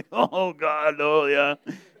that? And I'm like, oh, God, oh, yeah.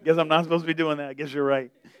 Guess I'm not supposed to be doing that. I guess you're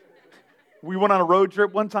right. We went on a road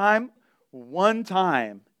trip one time,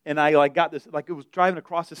 and I like got this, like it was driving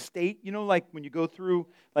across the state, you know, like when you go through,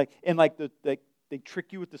 like, and like they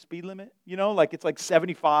trick you with the speed limit, you know, like it's like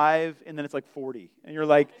 75 and then it's like 40. And you're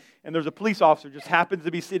like, and there's a police officer just happens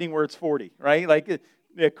to be sitting where it's 40, right? Like,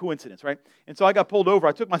 coincidence, right? And so I got pulled over.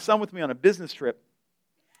 I took my son with me on a business trip.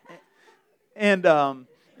 And I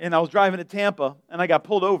was driving to Tampa, and I got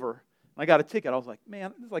pulled over. And I got a ticket. I was like,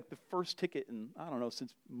 man, this is like the first ticket in, I don't know,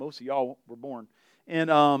 since most of y'all were born.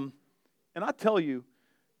 And I tell you,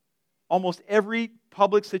 almost every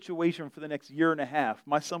public situation for the next year and a half,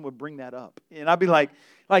 my son would bring that up. And I'd be like,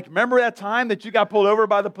 remember that time that you got pulled over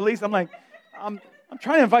by the police? I'm like, I'm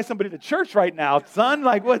trying to invite somebody to church right now, son.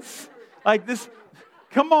 Like, what's, like this,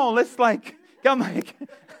 come on, let's like, I'm like,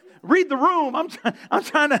 read the room. I'm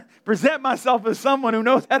trying to present myself as someone who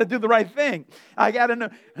knows how to do the right thing. I got to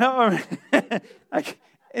know.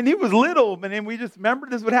 And he was little, and we just remember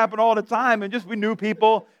this would happen all the time. And just we knew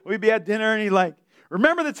people. We'd be at dinner, and he'd like,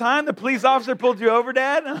 remember the time the police officer pulled you over,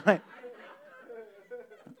 Dad? And I'm like,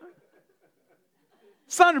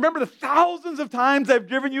 son, remember the thousands of times I've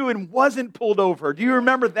driven you and wasn't pulled over? Do you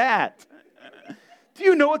remember that? Do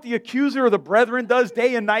you know what the accuser of the brethren does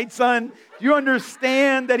day and night, son? Do you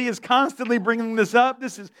understand that he is constantly bringing this up?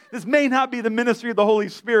 This may not be the ministry of the Holy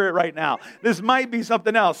Spirit right now. This might be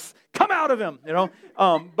something else. Come out of him, you know.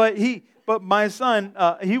 But my son,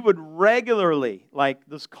 he would regularly like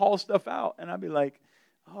just call stuff out, and I'd be like,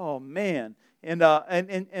 oh man. But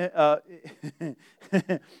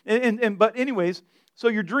anyways, so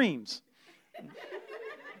your dreams.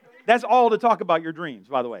 That's all to talk about your dreams,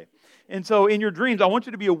 by the way. And so in your dreams, I want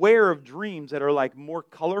you to be aware of dreams that are like more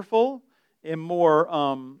colorful and more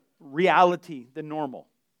reality than normal.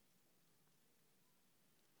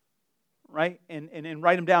 Right? And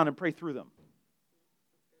write them down and pray through them.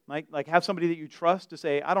 Like have somebody that you trust to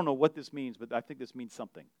say, I don't know what this means, but I think this means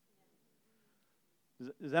something.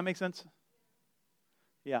 Does that make sense?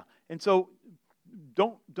 Yeah. And so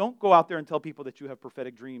don't go out there and tell people that you have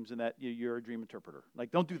prophetic dreams and that you're a dream interpreter.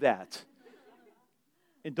 Like, don't do that.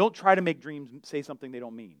 And don't try to make dreams say something they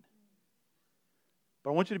don't mean.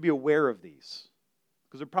 But I want you to be aware of these,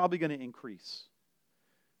 because they're probably going to increase.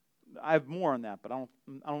 I have more on that, but I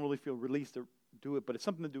don't really feel released to do it. But it's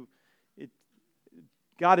something to do.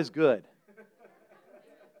 God is good.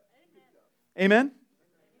 Amen?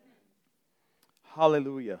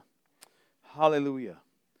 Hallelujah. Hallelujah.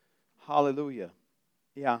 Hallelujah.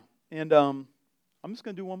 Yeah. And I'm just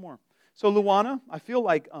going to do one more. So Luana, I feel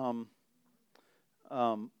like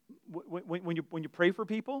when you pray for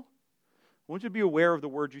people, I want you to be aware of the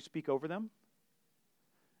words you speak over them.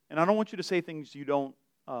 And I don't want you to say things you're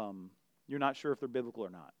not sure if they're biblical or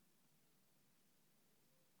not.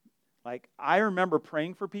 Like, I remember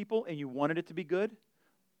praying for people and you wanted it to be good,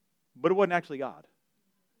 but it wasn't actually God.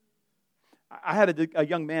 I had a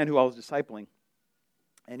young man who I was discipling,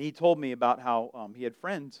 and he told me about how he had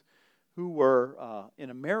friends who were in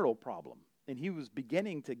a marital problem. And he was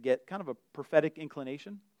beginning to get kind of a prophetic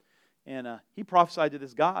inclination. And he prophesied to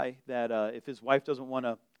this guy that if his wife doesn't want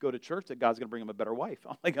to go to church, that God's going to bring him a better wife.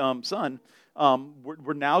 I'm like, son,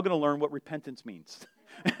 we're now going to learn what repentance means.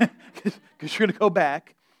 Because you're going to go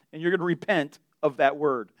back and you're going to repent of that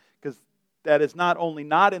word. Because that is not only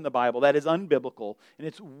not in the Bible, that is unbiblical. And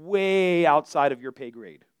it's way outside of your pay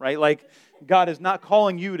grade, right? Like, God is not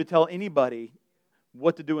calling you to tell anybody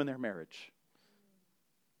what to do in their marriage.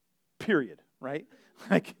 Period, right?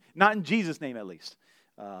 Like, not in Jesus' name, at least.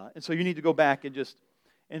 And so you need to go back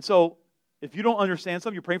and so if you don't understand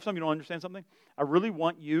something, you're praying for something, you don't understand something, I really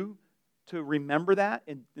want you to remember that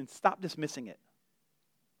and stop dismissing it.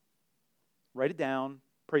 Write it down,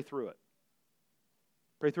 pray through it.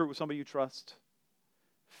 Pray through it with somebody you trust.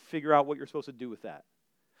 Figure out what you're supposed to do with that.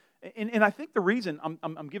 And I think the reason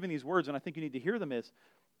I'm giving these words, and I think you need to hear them, is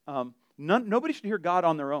nobody should hear God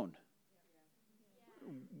on their own.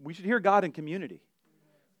 We should hear God in community.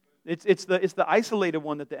 It's the isolated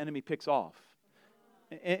one that the enemy picks off.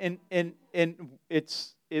 And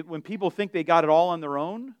when people think they got it all on their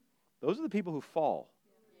own, those are the people who fall.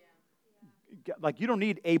 Like, you don't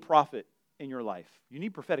need a prophet in your life. You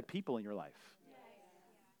need prophetic people in your life.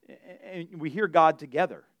 And we hear God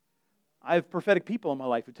together. I have prophetic people in my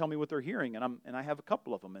life who tell me what they're hearing, and I have a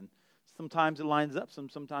couple of them. And sometimes it lines up.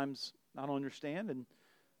 Sometimes I don't understand, and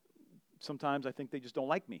sometimes I think they just don't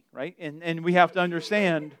like me, right? And we have to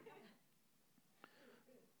understand,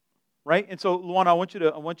 right? And so, Luana, I want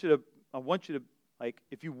you to, like,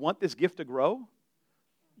 if you want this gift to grow,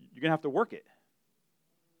 you're gonna have to work it.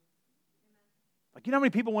 Like, you know how many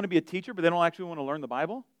people want to be a teacher, but they don't actually want to learn the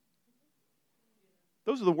Bible?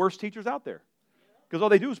 Those are the worst teachers out there. Because all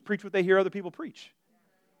they do is preach what they hear other people preach.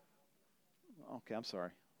 Okay, I'm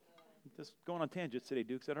sorry. Just going on tangents today,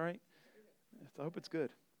 Duke. Is that all right? I hope it's good.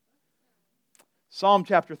 Psalm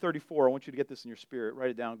chapter 34. I want you to get this in your spirit.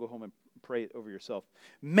 Write it down. Go home and pray it over yourself.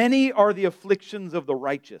 Many are the afflictions of the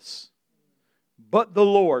righteous, but the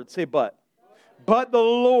Lord, say but the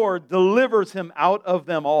Lord delivers him out of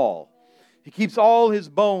them all. He keeps all his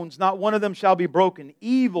bones. Not one of them shall be broken.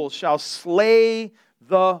 Evil shall slay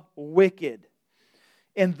the wicked,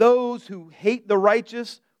 and those who hate the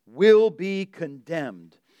righteous will be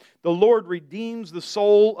condemned. The Lord redeems the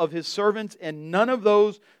soul of his servants, and none of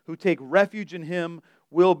those who take refuge in him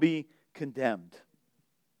will be condemned.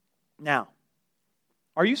 Now,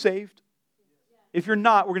 are you saved? If you're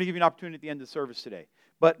not, we're going to give you an opportunity at the end of the service today.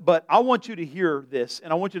 But I want you to hear this,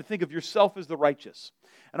 and I want you to think of yourself as the righteous.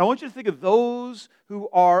 And I want you to think of those who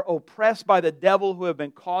are oppressed by the devil, who have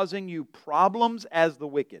been causing you problems, as the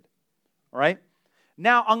wicked. All right?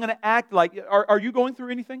 Now, I'm going to act like, are you going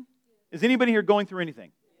through anything? Is anybody here going through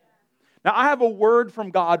anything? Now, I have a word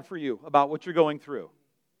from God for you about what you're going through.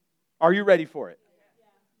 Are you ready for it?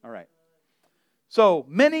 All right. So,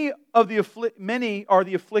 many are the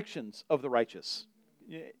afflictions of the righteous.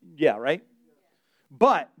 Yeah, right?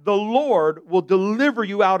 But the Lord will deliver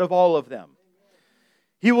you out of all of them.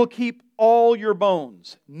 He will keep all your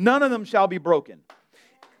bones. None of them shall be broken.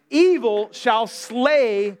 Evil shall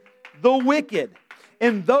slay the wicked,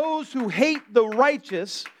 and those who hate the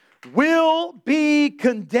righteous will be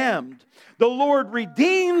condemned. The Lord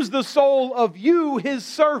redeems the soul of you, his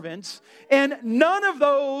servants, and none of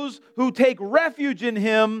those who take refuge in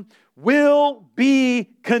him will be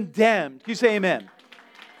condemned. Can you say amen?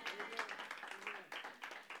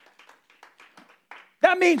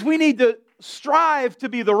 That means we need to strive to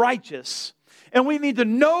be the righteous, and we need to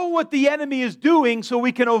know what the enemy is doing so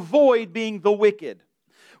we can avoid being the wicked.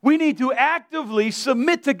 We need to actively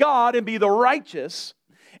submit to God and be the righteous,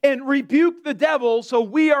 and rebuke the devil so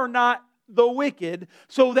we are not the wicked,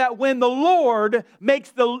 so that when the Lord makes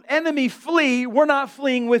the enemy flee, we're not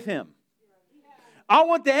fleeing with him. I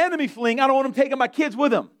want the enemy fleeing. I don't want him taking my kids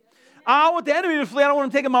with him. I want the enemy to flee. I don't want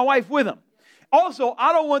him taking my wife with him. Also,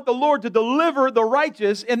 I don't want the Lord to deliver the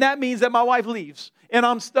righteous, and that means that my wife leaves and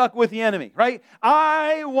I'm stuck with the enemy, right?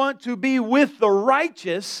 I want to be with the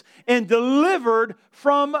righteous and delivered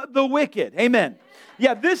from the wicked. Amen.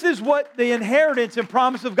 Yeah, this is what the inheritance and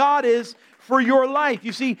promise of God is for your life.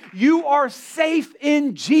 You see, you are safe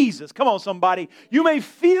in Jesus. Come on, somebody. You may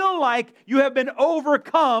feel like you have been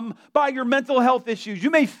overcome by your mental health issues. You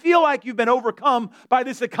may feel like you've been overcome by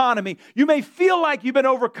this economy. You may feel like you've been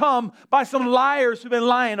overcome by some liars who've been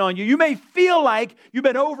lying on you. You may feel like you've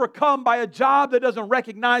been overcome by a job that doesn't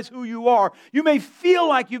recognize who you are. You may feel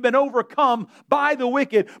like you've been overcome by the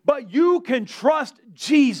wicked, but you can trust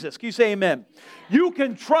Jesus. Can you say amen? You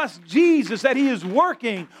can trust Jesus that He is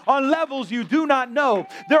working on levels you do not know.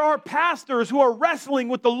 There are pastors who are wrestling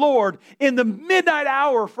with the Lord in the midnight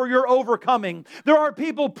hour for your overcoming. There are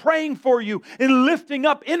people praying for you and lifting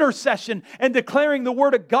up intercession and declaring the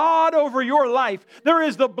Word of God over your life. There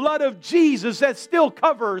is the blood of Jesus that still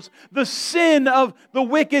covers the sin of the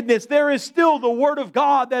wickedness. There is still the Word of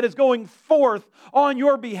God that is going forth on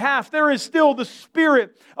your behalf. There is still the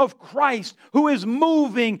Spirit of Christ who is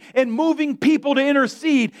moving and moving people to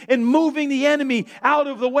intercede and moving the enemy out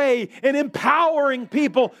of the way and empowering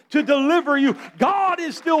people to deliver you. God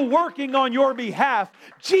is still working on your behalf.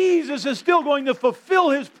 Jesus is still going to fulfill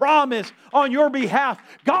His promise on your behalf.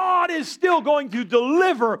 God is still going to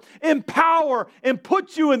deliver, empower, and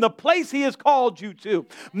put you in the place He has called you to.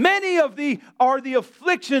 Many of the are the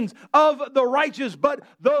afflictions of the righteous, but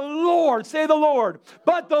the Lord, say the Lord,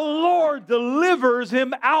 but the Lord delivers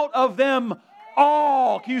him out of them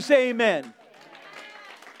all. Can you say amen?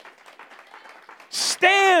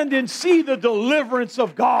 Stand and see the deliverance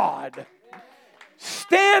of God.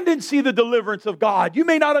 Stand and see the deliverance of God. You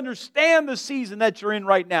may not understand the season that you're in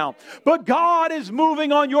right now, but God is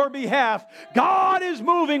moving on your behalf. God is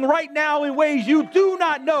moving right now in ways you do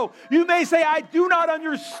not know. You may say, I do not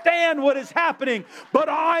understand what is happening, but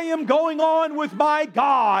I am going on with my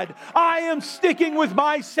God. I am sticking with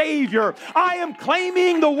my Savior. I am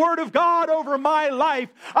claiming the Word of God over my life.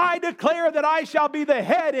 I declare that I shall be the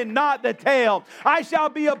head and not the tail. I shall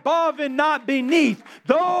be above and not beneath.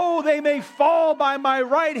 Though they may fall by my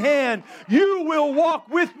right hand, you will walk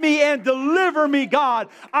with me and deliver me, God.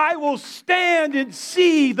 I will stand and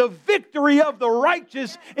see the victory of the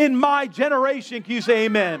righteous in my generation. Can you say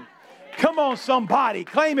amen? Come on, somebody.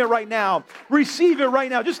 Claim it right now. Receive it right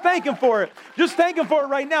now. Just thank Him for it. Just thank Him for it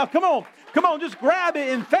right now. Come on. Come on, just grab it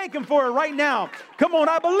and thank Him for it right now. Come on,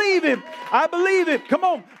 I believe it. I believe it. Come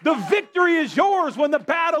on, the victory is yours when the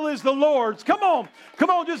battle is the Lord's. Come on,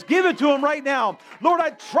 just give it to Him right now. Lord,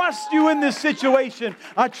 I trust You in this situation.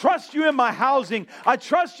 I trust You in my housing. I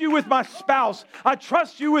trust You with my spouse. I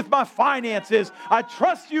trust You with my finances. I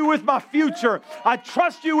trust You with my future. I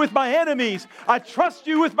trust You with my enemies. I trust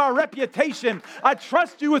You with my reputation. I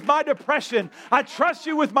trust You with my depression. I trust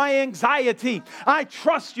You with my anxiety. I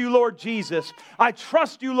trust You, Lord Jesus. I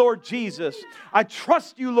trust You, Lord Jesus. I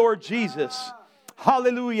trust You, Lord Jesus.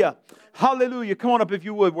 Hallelujah. Hallelujah. Come on up if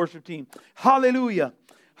you would, worship team. Hallelujah.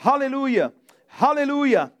 Hallelujah.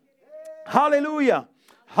 Hallelujah. Hallelujah.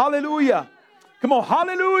 Hallelujah. Come on.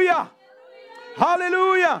 Hallelujah.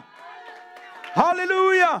 Hallelujah.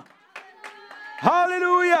 Hallelujah.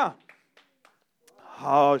 Hallelujah.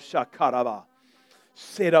 Oh, shakaraba.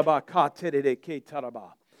 Seraba katerere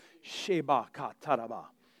ketaraba. Sheba kataraba.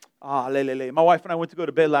 Ah, lelele. My wife and I went to go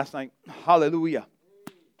to bed last night. Hallelujah.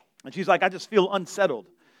 And she's like, I just feel unsettled.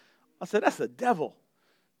 I said, that's the devil.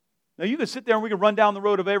 Now, you can sit there and we can run down the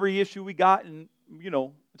road of every issue we got, and,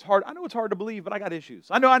 it's hard. I know it's hard to believe, but I got issues.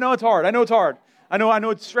 I know it's hard. I know it's hard. I know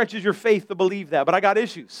it stretches your faith to believe that, but I got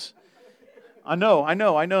issues. I know.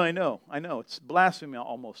 It's blasphemy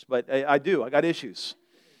almost, but I do. I got issues.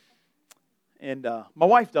 And my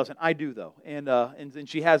wife doesn't. I do, though. And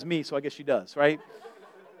she has me, so I guess she does, right?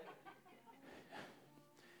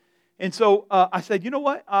 And so I said, you know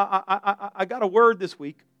what? I got a word this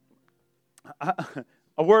week.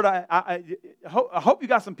 A word I hope you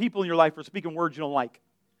got some people in your life who are speaking words you don't like.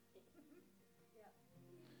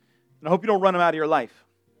 And I hope you don't run them out of your life.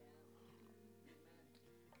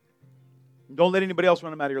 Don't let anybody else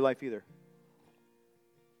run them out of your life either.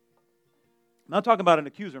 I'm not talking about an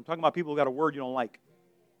accuser. I'm talking about people who got a word you don't like,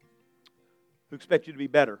 who expect you to be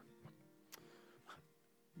better.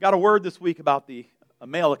 Got a word this week about the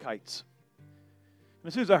Amalekites. And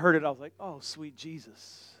as soon as I heard it, I was like, oh, sweet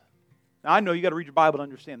Jesus. Now, I know you got to read your Bible to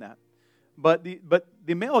understand that. But the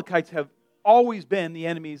Amalekites have always been the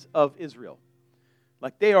enemies of Israel.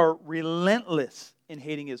 Like, they are relentless in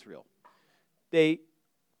hating Israel. They,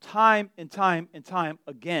 time and time and time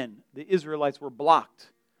again, the Israelites were blocked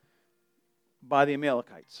by the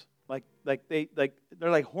Amalekites. They're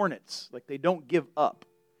like hornets. Like, they don't give up.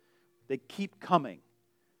 They keep coming.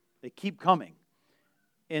 They keep coming.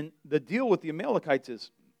 And the deal with the Amalekites is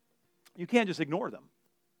you can't just ignore them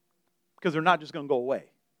because they're not just going to go away.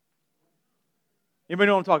 Anybody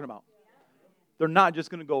know what I'm talking about? They're not just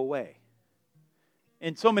going to go away.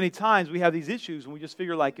 And so many times we have these issues and we just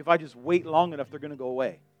figure like if I just wait long enough, they're going to go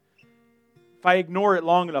away. If I ignore it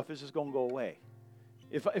long enough, it's just going to go away.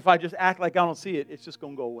 If I just act like I don't see it, it's just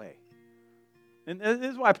going to go away. And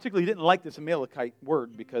this is why I particularly didn't like this Amalekite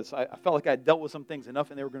word, because I felt like I had dealt with some things enough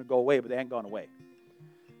and they were going to go away, but they hadn't gone away.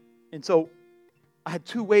 And so I had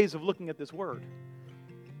two ways of looking at this word.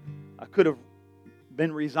 I could have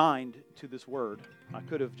been resigned to this word. I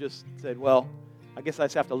could have just said, well, I guess I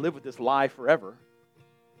just have to live with this lie forever.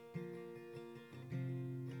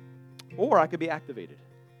 Or I could be activated.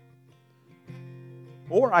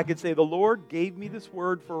 Or I could say, the Lord gave me this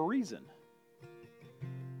word for a reason.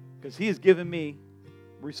 Because He has given me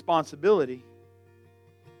responsibility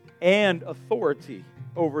and authority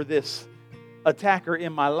over this attacker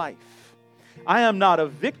in my life. I am not a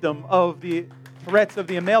victim of the threats of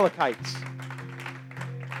the Amalekites.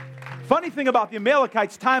 Funny thing about the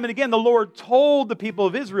Amalekites, time and again, the Lord told the people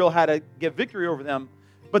of Israel how to get victory over them,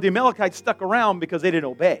 but the Amalekites stuck around because they didn't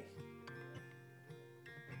obey.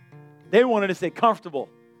 They wanted to stay comfortable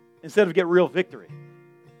instead of get real victory.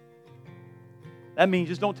 That means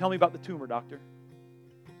just don't tell me about the tumor, doctor.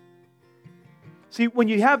 See, when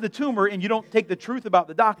you have the tumor and you don't take the truth about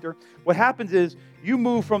the doctor, what happens is you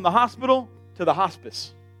move from the hospital to the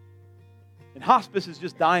hospice. And hospice is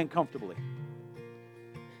just dying comfortably.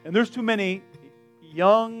 And there's too many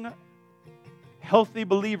young, healthy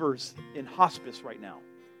believers in hospice right now,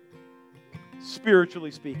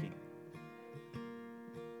 spiritually speaking.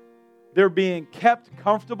 They're being kept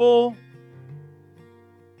comfortable,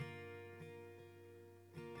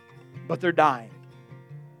 but they're dying.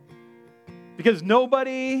 Because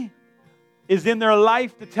nobody is in their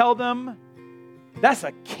life to tell them, that's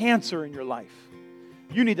a cancer in your life.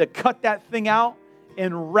 You need to cut that thing out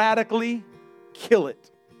and radically kill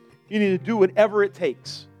it. You need to do whatever it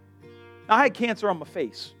takes. Now, I had cancer on my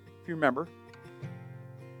face, if you remember.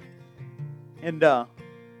 And they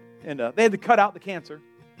had to cut out the cancer.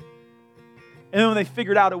 And then when they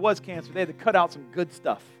figured out it was cancer, they had to cut out some good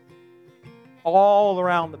stuff. All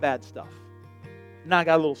around the bad stuff. Now I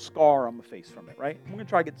got a little scar on my face from it, right? I'm going to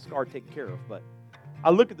try to get the scar taken care of, but I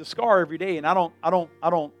look at the scar every day and I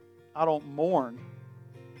don't mourn.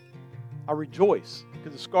 I rejoice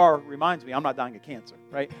because the scar reminds me I'm not dying of cancer,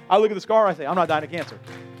 right? I look at the scar, I say, I'm not dying of cancer.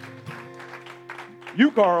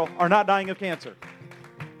 You, Carl, are not dying of cancer.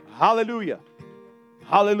 Hallelujah.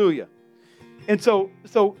 Hallelujah. And so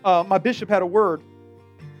my bishop had a word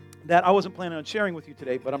that I wasn't planning on sharing with you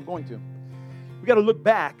today, but I'm going to. We got to look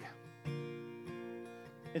back.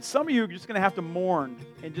 And some of you are just going to have to mourn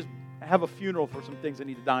and just have a funeral for some things that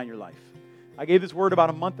need to die in your life. I gave this word about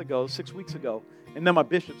a month ago, 6 weeks ago, and then my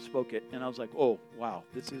bishop spoke it, and I was like, oh, wow,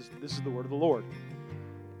 this is the word of the Lord.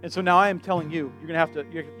 And so now I am telling you, you're going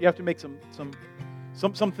to have to make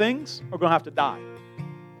some things are going to have to die.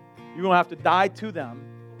 You're going to have to die to them,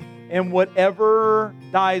 and whatever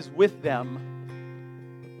dies with them,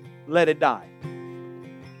 let it die.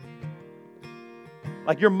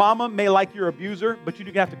 Like your mama may like your abuser, but you're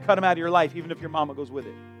going to have to cut him out of your life, even if your mama goes with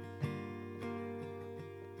it.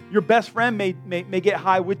 Your best friend may get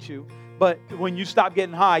high with you, but when you stop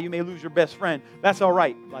getting high, you may lose your best friend. That's all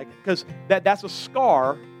right, because that's a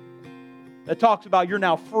scar that talks about you're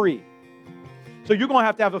now free. So you're going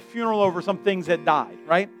to have a funeral over some things that died,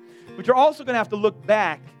 right? But you're also going to have to look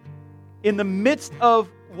back in the midst of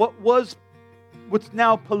what's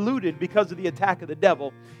now polluted because of the attack of the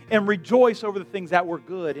devil and rejoice over the things that were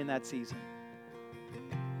good in that season.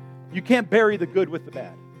 You can't bury the good with the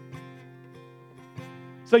bad.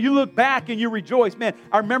 So you look back and you rejoice. Man,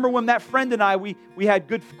 I remember when that friend and I, we had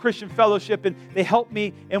good Christian fellowship and they helped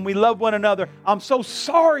me and we loved one another. I'm so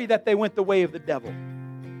sorry that they went the way of the devil.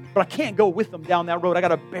 But I can't go with them down that road. I got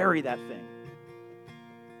to bury that thing.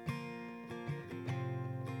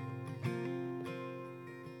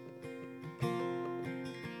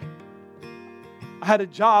 I had a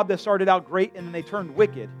job that started out great and then they turned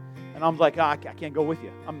wicked. And I'm like, I can't go with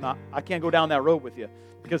you. I can't go down that road with you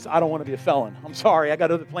because I don't want to be a felon. I'm sorry. I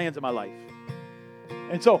got other plans in my life.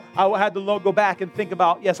 And so I had to go back and think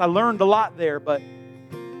about, yes, I learned a lot there, but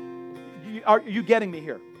are you getting me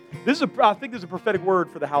here? I think this is a prophetic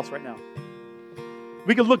word for the house right now.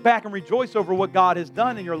 We can look back and rejoice over what God has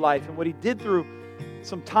done in your life and what He did through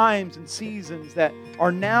some times and seasons that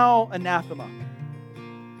are now anathema.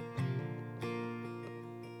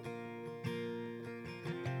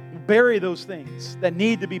 We'll bury those things that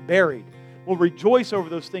need to be buried. We'll rejoice over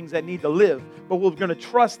those things that need to live, but we're going to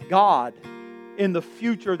trust God in the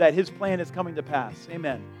future that His plan is coming to pass.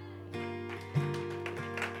 Amen.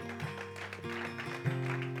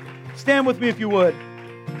 Stand with me if you would.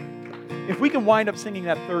 If we can wind up singing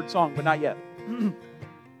that third song, but not yet.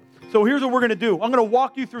 So here's what we're going to do. I'm going to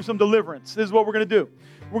walk you through some deliverance. This is what we're going to do.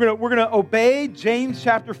 We're going to obey James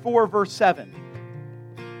chapter 4, verse 7.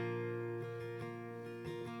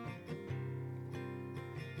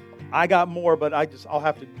 I got more, but I'll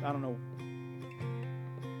have to, I don't know.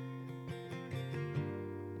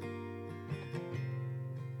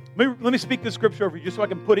 Let me speak this scripture over you just so I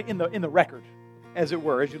can put it in the record, as it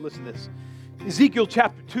were, as you listen to this. Ezekiel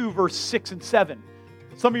chapter 2, verse 6 and 7.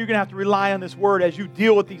 Some of you are going to have to rely on this word as you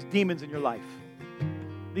deal with these demons in your life.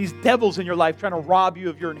 These devils in your life trying to rob you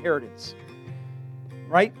of your inheritance.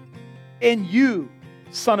 Right? And you,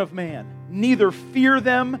 son of man, neither fear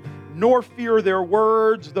them nor fear their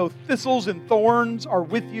words, though thistles and thorns are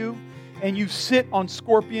with you, and you sit on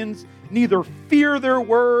scorpions. Neither fear their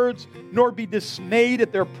words, nor be dismayed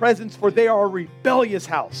at their presence, for they are a rebellious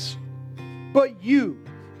house. But you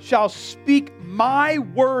shall speak my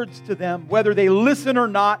words to them, whether they listen or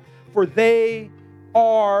not, for they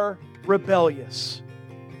are rebellious.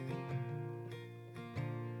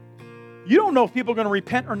 You don't know if people are going to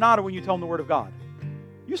repent or not when you tell them the word of God.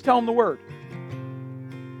 You just tell them the word.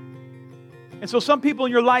 And so some people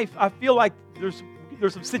in your life, I feel like there's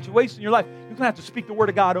some situations in your life, you're going to have to speak the word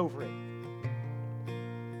of God over it.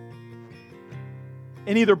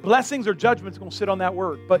 And either blessings or judgments are going to sit on that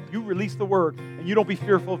word. But you release the word and you don't be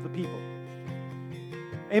fearful of the people.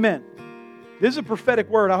 Amen. This is a prophetic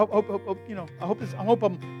word. I hope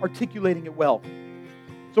I'm articulating it well.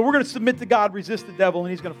 So we're going to submit to God, resist the devil,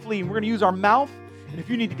 and he's going to flee. And we're going to use our mouth. And if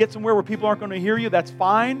you need to get somewhere where people aren't going to hear you, that's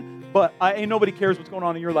fine. But ain't nobody cares what's going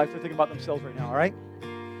on in your life. They're thinking about themselves right now, all right?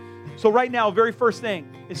 So right now, very first thing,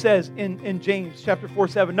 it says in James chapter 4,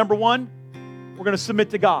 7, number 1, we're going to submit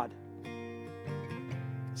to God.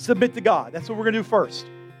 Submit to God. That's what we're going to do first.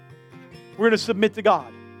 We're going to submit to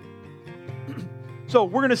God. So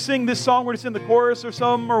we're going to sing this song. We're going to sing the chorus or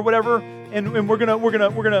some or whatever, and we're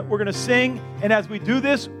going to sing. And as we do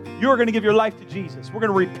this, you're going to give your life to Jesus. We're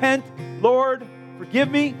going to repent. Lord, forgive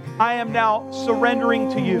me. I am now surrendering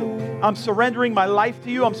to you. I'm surrendering my life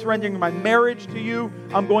to you. I'm surrendering my marriage to you.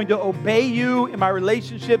 I'm going to obey you in my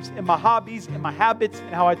relationships, in my hobbies, in my habits, in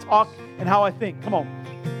how I talk, and how I think. Come on.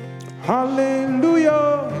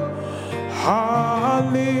 Hallelujah.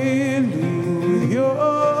 Hallelujah.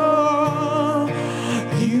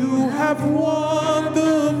 You have won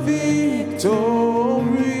the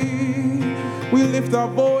victory. We lift our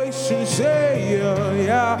voice and say,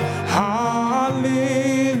 yeah. Hallelujah.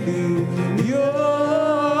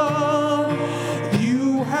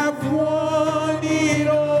 You have won it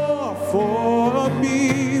all for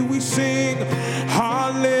me. We sing,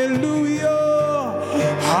 hallelujah.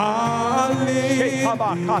 Hallelujah.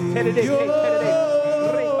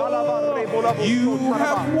 You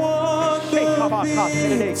have won the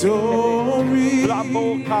victory.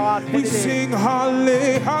 We sing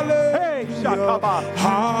hallelujah.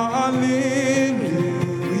 Hallelujah.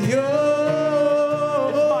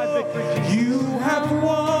 You have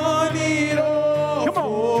won it all. Come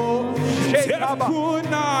on. Death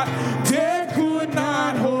could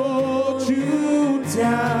not hold you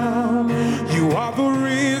down. You are the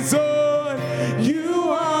reason. You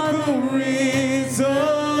are the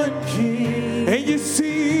risen King. And you're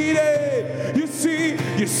seated.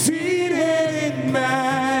 You're seated in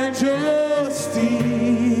majesty.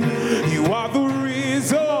 You are the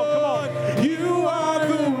reason. Come on. You are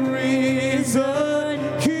the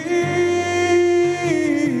risen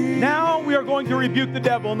King. Now we are going to rebuke the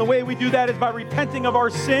devil. And the way we do that is by repenting of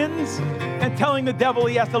our sins and telling the devil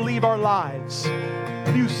he has to leave our lives.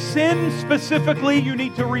 If you sin specifically, you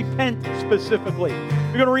need to repent specifically.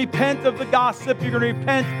 You're going to repent of the gossip. You're going to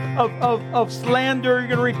repent of slander.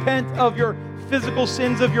 You're going to repent of your physical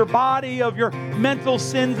sins of your body, of your mental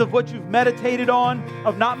sins of what you've meditated on,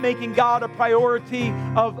 of not making God a priority,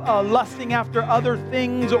 of lusting after other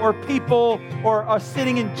things or people, or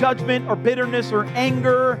sitting in judgment or bitterness or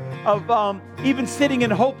anger, of even sitting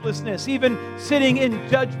in hopelessness, even sitting in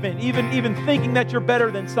judgment, even thinking that you're better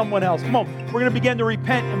than someone else. Come on, we're going to begin to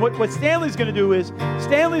repent. And what Stanley's going to do is,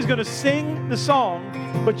 Stanley's going to sing the song,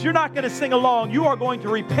 but you're not going to sing along. You are going to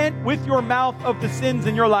repent with your mouth of the sins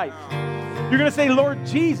in your life. You're going to say, Lord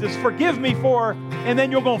Jesus, forgive me for, and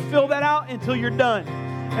then you're going to fill that out until you're done.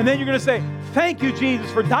 And then you're going to say, thank you,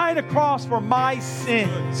 Jesus, for dying on the cross for my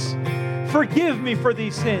sins. Forgive me for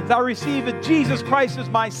these sins. I receive that Jesus Christ is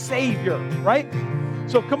my Savior, right?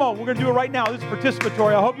 So come on, we're going to do it right now. This is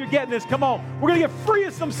participatory. I hope you're getting this. Come on. We're going to get free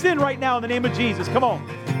of some sin right now in the name of Jesus. Come on.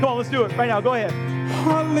 Come on, let's do it right now. Go ahead.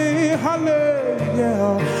 Hallelujah.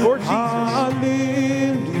 Lord Jesus.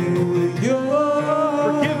 Hallelujah.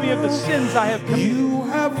 Forgive me of the sins I have committed. You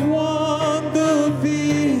have won the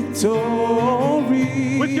victory.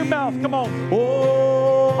 With your mouth, come on.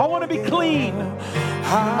 Oh, I want to be clean.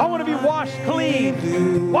 I want to be washed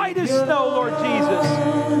clean. White as snow, Lord Jesus.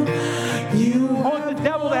 I want the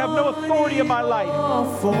devil to have no authority in my life.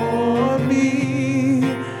 For me,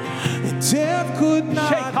 death could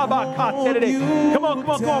not hold you Come on,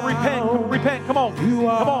 repent, come on.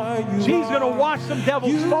 Jesus is going to watch some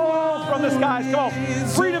devils fall from the skies. Come on.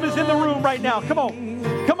 Freedom is in the room right now. Come on.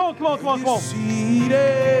 Come on.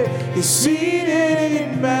 He's seated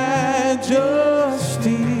in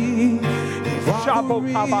majesty.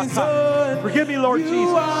 Forgive me, Lord Jesus.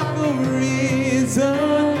 You are the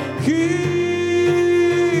risen King.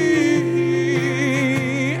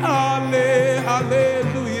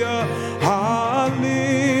 Hallelujah. Hallelujah.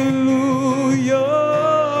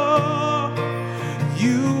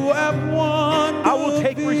 You have won. I will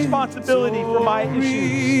take responsibility for my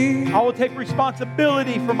issues. I will take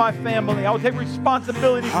responsibility for my family. I will take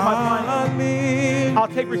responsibility for my finances. I'll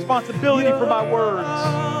take responsibility for my words.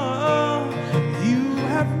 You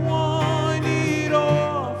have won it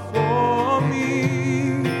all for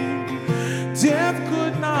me. Death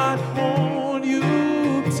could not hold you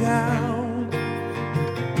down.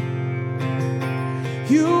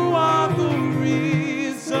 You are the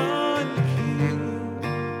risen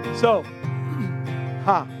King. So,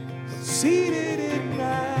 Seated in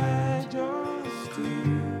majesty.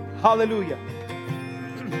 hallelujah.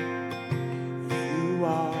 You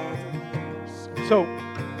are the So,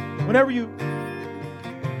 whenever you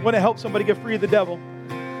want to help somebody get free of the devil,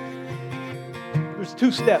 there's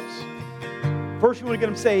two steps. First, you want to get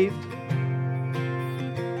them saved,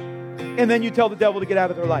 and then you tell the devil to get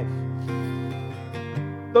out of their life.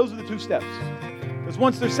 Those are the two steps. Because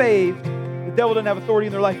once they're saved, the devil doesn't have authority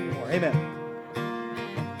in their life anymore. Amen.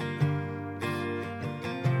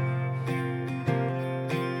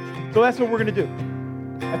 So that's what we're going to do.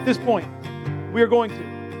 At this point, we are going to.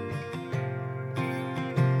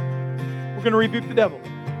 We're going to rebuke the devil.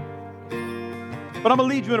 But I'm going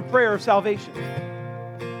to lead you in a prayer of salvation.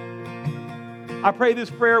 I pray this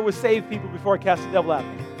prayer would save people before I cast the devil out.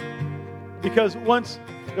 Because once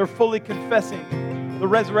they're fully confessing the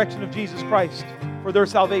resurrection of Jesus Christ for their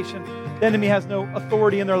salvation, the enemy has no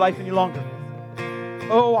authority in their life any longer.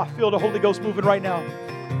 Oh, I feel the Holy Ghost moving right now.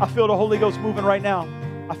 I feel the Holy Ghost moving right now.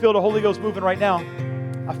 I feel the Holy Ghost moving right now.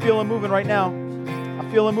 I feel him moving right now. I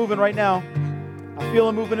feel him moving right now. I feel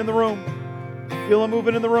him moving in the room. I feel him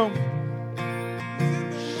moving in the room.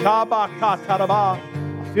 I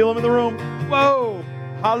feel him in the room. Whoa.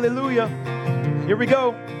 Hallelujah. Here we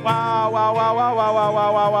go. Wow, wow, wow, wow, wow, wow,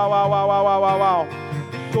 wow, wow, wow, wow, wow, wow, wow, wow.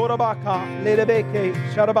 Shorabaka, Ledebeke,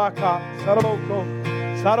 Sharabaka, Saraboko,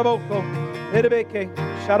 Saraboko, Ledebeke,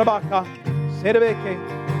 Sharabaka, Serebeke,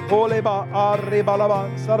 Oleba, Arribalaba,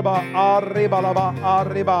 Saraba, Arribalaba,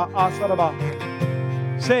 Arriba, Asaraba.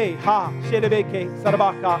 Say, ha, Shedebeke,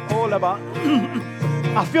 Sarabaka, Oleba.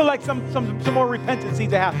 I feel like some more repentance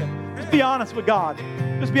needs to happen. Just be honest with God.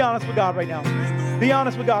 Just be honest with God right now. Be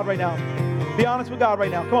honest with God right now. Be honest with God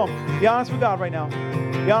right now. Come on. Be honest with God right now.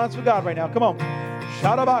 Be honest with God right now. Come on.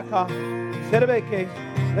 Sharabaka, Serebeke,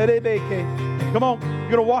 Ledebeke. Come on. You're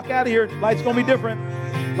going to walk out of here. Life's going to be different.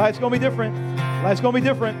 Life's going to be different. Life's going to be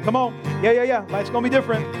different. Come on. Yeah. Life's going to be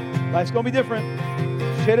different. Life's going to be different.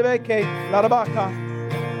 Sherebeke, Larabaka.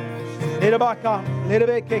 Ledebaka,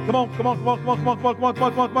 Ledebeke. Come on. Come on.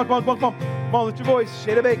 Lift your voice.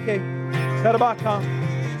 Sherebeke, Sarabaka,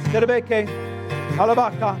 Serebeke,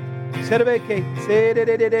 Halabaka. Serebeke,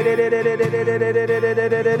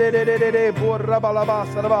 Borabalaba,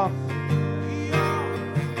 Saraba.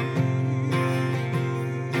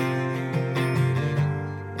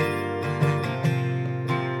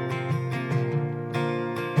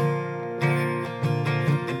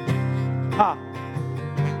 Ha.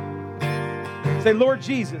 Say, Lord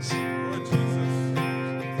Jesus,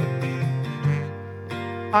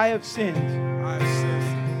 I have sinned.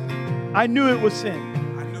 I knew it was sin.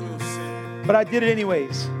 But I did it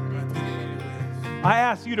anyways. I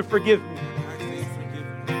ask you to forgive me.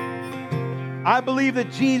 I believe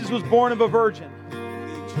that Jesus was born of a virgin.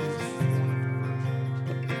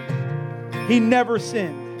 He never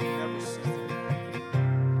sinned.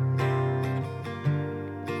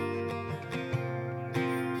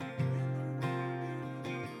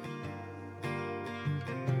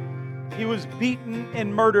 He was beaten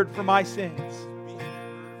and murdered for my sins.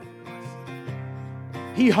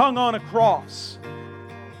 He hung on a cross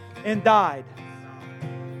and died.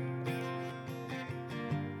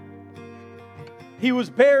 He was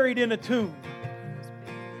buried in a tomb,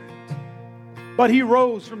 but he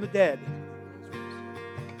rose from the dead.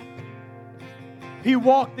 He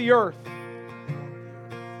walked the earth,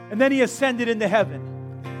 and then he ascended into heaven,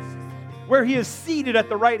 where he is seated at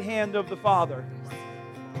the right hand of the Father.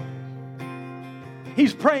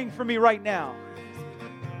 He's praying for me right now.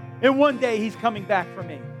 And one day he's coming back for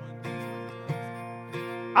me.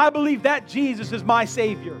 I believe that Jesus is my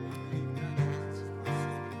Savior.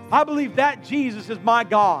 I believe that Jesus is my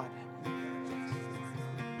God.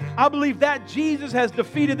 I believe that Jesus has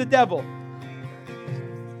defeated the devil.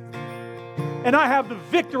 And I have the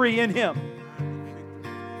victory in him.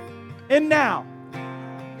 And now,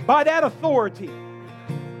 by that authority,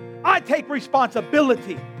 I take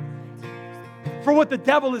responsibility for what the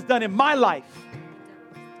devil has done in my life.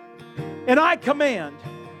 And I command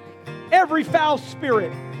every foul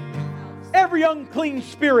spirit, every unclean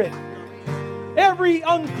spirit, every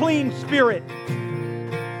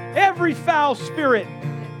foul spirit,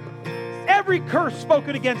 every curse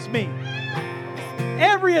spoken against me,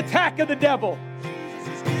 every attack of the devil,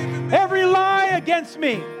 every lie against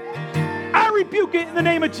me, I rebuke it in the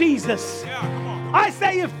name of Jesus. I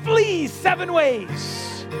say it flees 7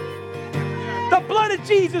 ways. The blood of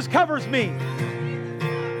Jesus covers me.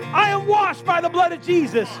 I am washed by the blood of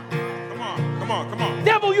Jesus. Come on.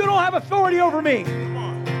 Devil, you don't have authority over me.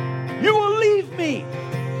 You will leave me.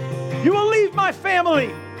 You will leave my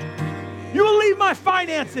family. You will leave my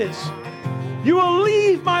finances. You will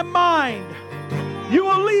leave my mind. You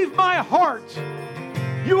will leave my heart.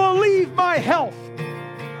 You will leave my health.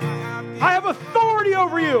 I have authority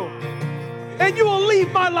over you. And you will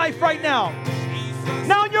leave my life right now.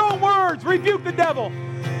 Now in your own words, rebuke the devil.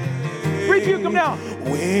 Rebuke him now.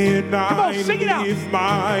 When I lift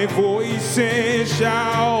my voice and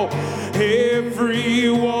shout, every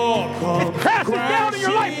wall comes crashing down in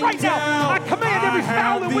your life right now. I command every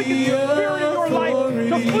foul and wicked spirit in your life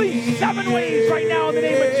to flee 7 having ways right now in the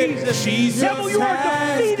name of Jesus. Devil, you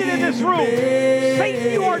are defeated in this room.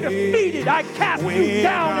 Satan, you are defeated. I cast you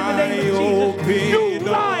down in the name of Jesus. You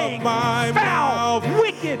lying, foul,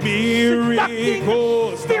 wicked,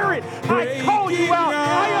 seducing spirit. I call you out.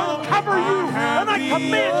 I uncover you and I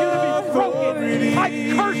command you to be broken. I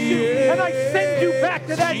curse you and I send you back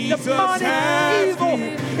to that demonic, evil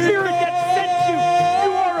spirit that sent you.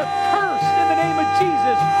 You are accursed in the name of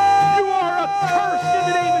Jesus. You are accursed in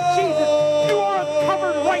the name of Jesus. You are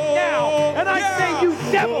uncovered right now. And I say, you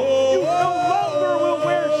devil, you no longer will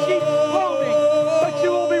wear sheep's clothing, but you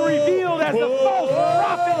will be revealed as the false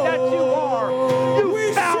prophet that you are.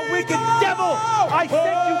 You foul, wicked devil, I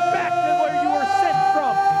send you back to where you were sent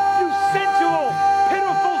from. You sensual,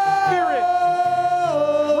 pitiful spirit,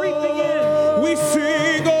 creeping in. We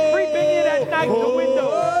sing, Creeping in at night the window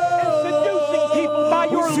and seducing people by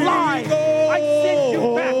your lies. I send you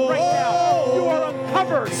back right now. You are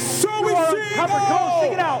uncovered. So You we are sing, uncovered. Come on,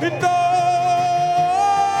 sing it out. and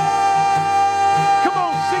Come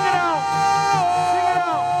on, sing it out. Sing it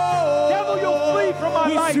out. Devil, you'll flee from my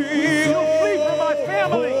life. You'll flee from my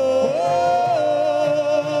family.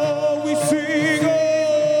 we sing,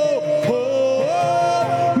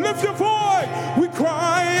 lift your voice, we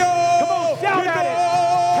cry, Come on, shout at it.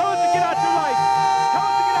 Tell it to get out your life. Tell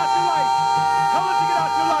it to get out your life. Tell it to get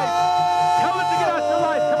out your life. Tell it to get out your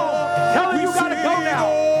life. Come on. Tell it you gotta go now.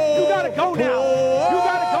 You gotta go now. You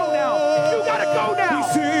gotta go now. You gotta go now.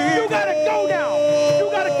 You gotta go now. You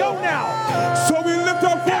gotta go now. So we lift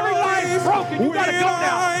our Every lie is broken. You gotta go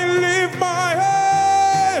now. I lift my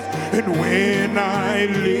hands, and when I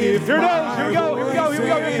lift Here it my is. Here we go. Here we go. Here we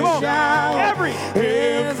go. Here, come on. Every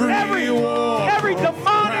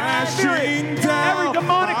demonic spirit, every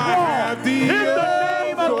demonic wall, in the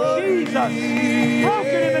name of Jesus,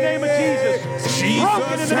 broken in the name of Jesus,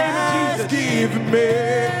 broken in the name of Jesus. Give me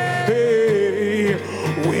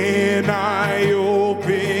when I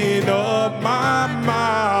open up my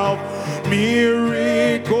mouth,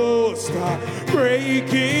 miracles start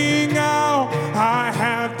breaking out. I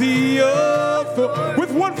have the authority.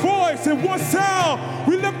 With one voice and one sound,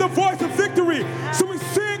 we lift the voice of victory. So we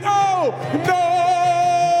sing, oh no.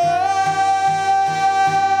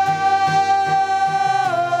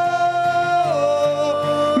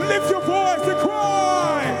 Lift your voice and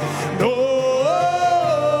cry, no.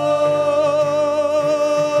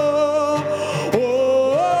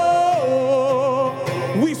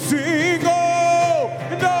 We sing, oh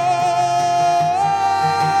no.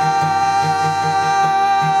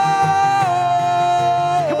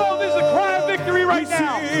 Come on, there's a cry of victory right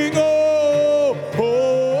now. Sing, oh,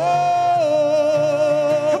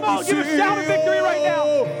 Come on, give a shout of victory right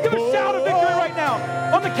now. Give a shout of victory right now.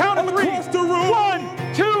 On the count of three. across the room.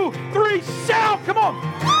 1, 2, 3, shout. Come on.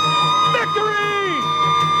 Victory!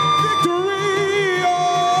 Victory!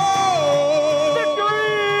 Oh! Victory!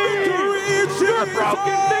 Victory! You're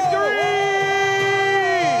broken. Victory!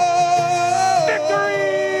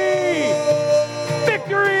 Victory!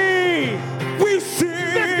 Victory! We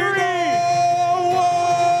sing! Victory!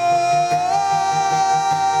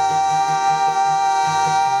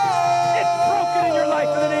 It's broken in your life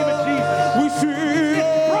in the name of Jesus. We sing!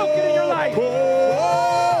 It's broken in your life.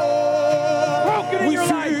 Broken in We your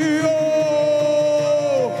life.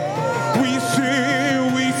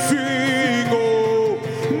 sing! We sing! Oh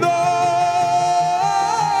no!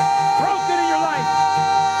 Broken in your life.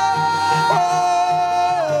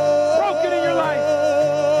 Broken in your life.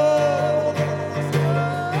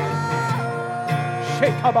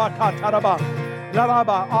 Shekaba kataraba.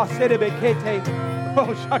 Laraba aserebe kete.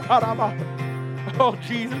 Oh shakaraba. Oh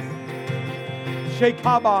Jesus.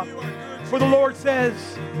 Shekaba. For the Lord says,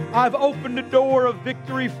 I've opened the door of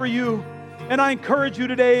victory for you. And I encourage you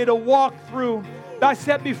today to walk through. I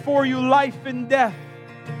set before you life and death,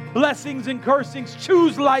 blessings and cursings.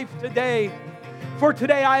 Choose life today. For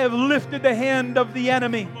today I have lifted the hand of the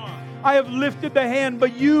enemy. I have lifted the hand,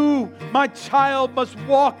 but you, my child, must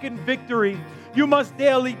walk in victory. You must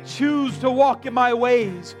daily choose to walk in my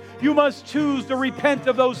ways. You must choose to repent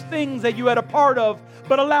of those things that you had a part of,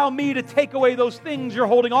 but allow me to take away those things you're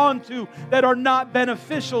holding on to that are not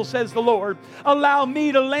beneficial, says the Lord. Allow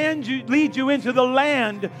me to lead you into the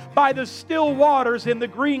land by the still waters and the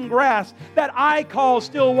green grass that I call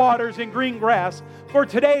still waters and green grass. For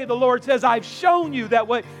today, the Lord says, I've shown you that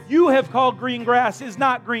what you have called green grass is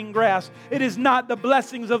not green grass. It is not the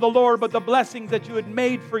blessings of the Lord, but the blessings that you had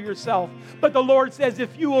made for yourself. But the Lord says,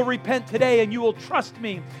 if you will repent today and you will trust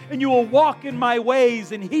me and you will walk in my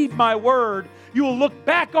ways and heed my word, you will look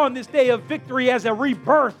back on this day of victory as a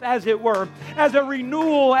rebirth, as it were, as a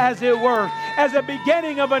renewal, as it were, as a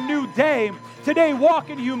beginning of a new day. Today, walk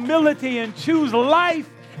in humility and choose life,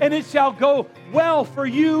 and it shall go well for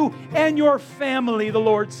you and your family, the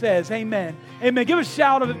Lord says. Amen. Amen. Give a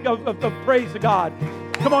shout of praise to God.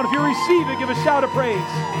 Come on, if you receive it, give a shout of praise.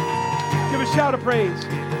 Give a shout of praise.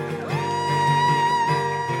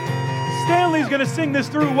 Stanley's going to sing this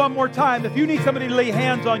through one more time. If you need somebody to lay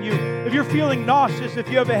hands on you, if you're feeling nauseous, if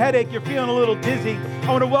you have a headache, you're feeling a little dizzy,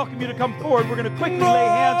 I want to welcome you to come forward. We're going to quickly lay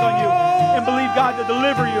hands on you and believe God to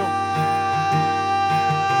deliver you.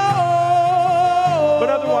 But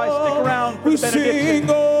otherwise, stick around for the benediction.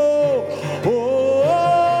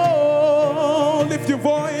 Oh, lift your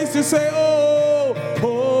voice and say, oh,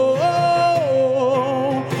 oh,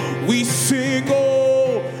 oh. We sing,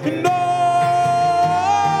 oh, no.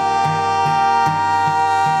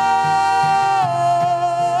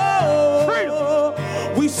 Freedom.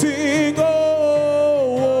 We sing, oh,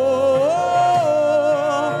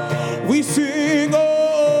 we sing,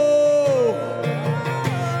 oh.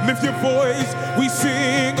 Lift your voice. We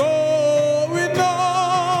sing, oh, and oh.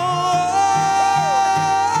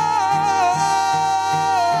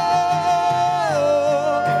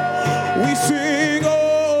 We sing, oh,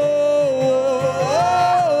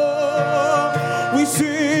 we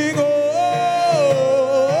sing, oh,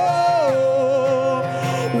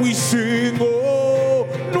 we sing, oh,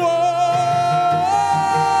 no.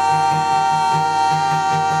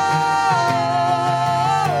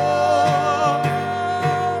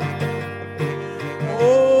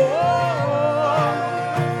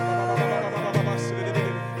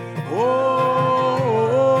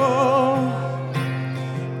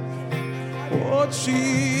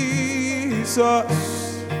 Jesus.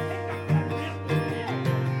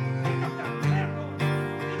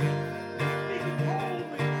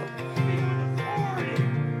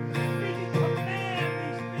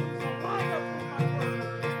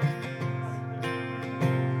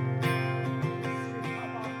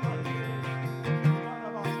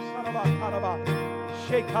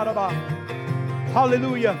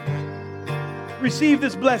 Hallelujah. Receive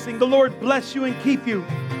this blessing. The Lord bless you and keep you.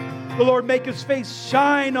 The Lord make His face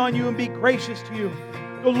shine on you and be gracious to you.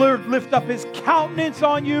 The Lord lift up His countenance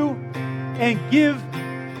on you and give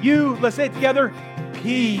you, let's say it together,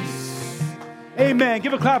 peace. Amen.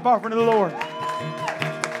 Give a clap offering to the Lord.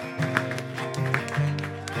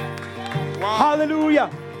 Wow. Hallelujah.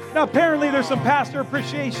 Now apparently there's some pastor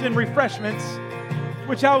appreciation refreshments,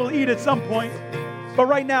 which I will eat at some point. But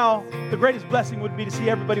right now, the greatest blessing would be to see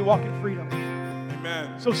everybody walk in freedom.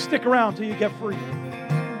 Amen. So stick around till you get free.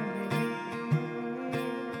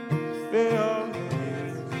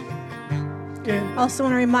 Also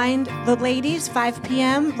want to remind the ladies, 5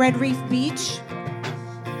 p.m., Red Reef Beach.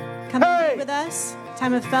 Come and meet with us.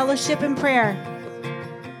 Time of fellowship and prayer.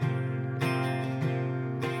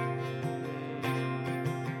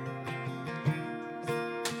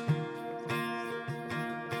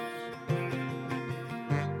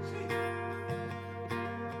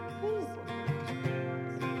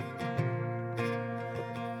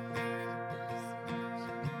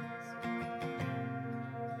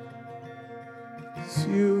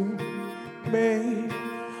 You made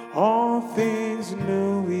all things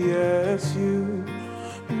new, yes, you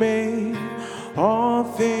made all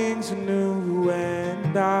things new,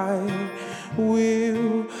 and I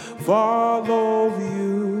will follow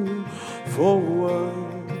you forward.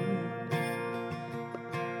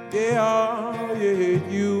 Yeah,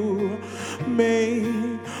 you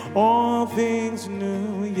made all things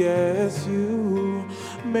new, yes, you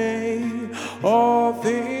made all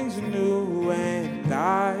things new, and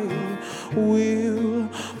I will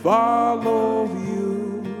follow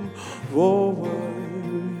you forward.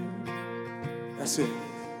 That's it.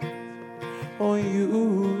 Oh,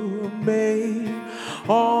 you made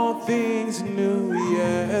all things new,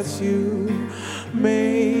 yes, you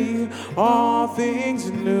made all things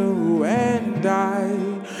new, and I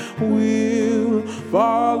will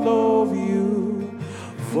follow you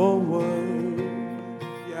forward.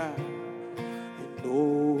 Yeah.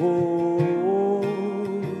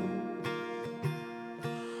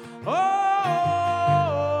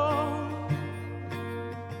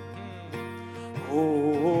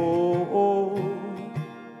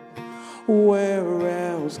 And where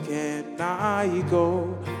else can I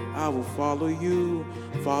go? I will follow you,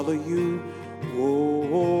 follow you.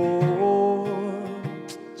 Oh,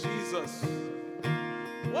 Jesus.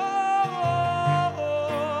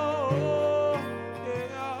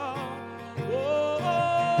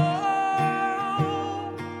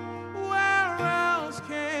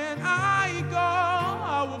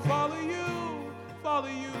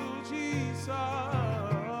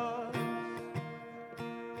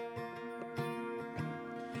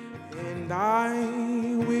 And and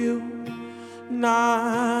I will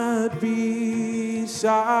not be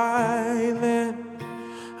silent.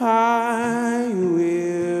 I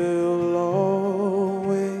will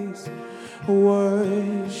always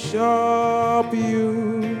worship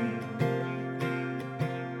you.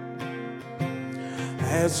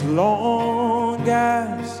 As long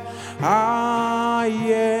as I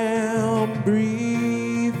am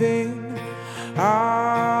breathing,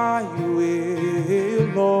 I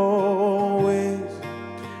will always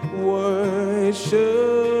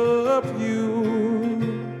worship you.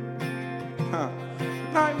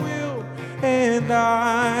 I will, and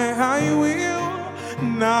I will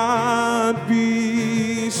not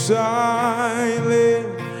be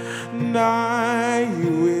silent. And I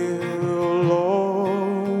will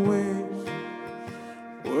always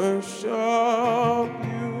worship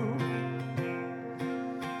you.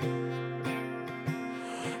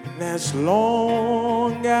 And as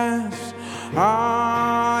long as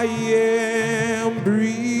I am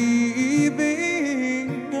breathing,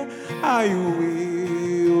 I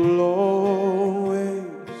will always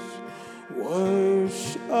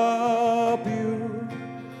worship you.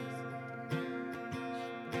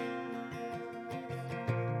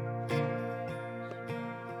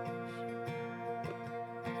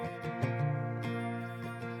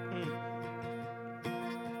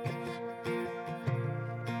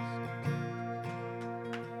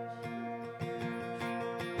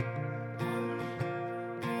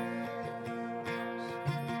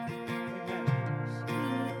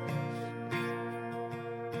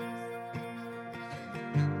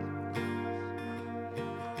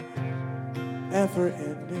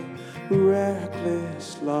 Never-ending,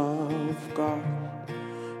 reckless love, God,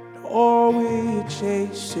 always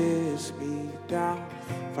chases me down,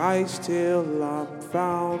 fights till I'm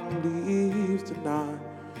found, leaves the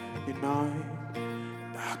 99.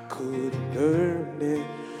 I couldn't earn it,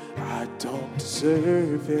 I don't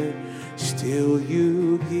deserve it, still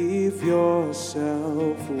you give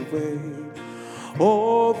yourself away.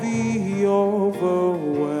 Oh, the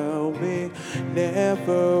overwhelming,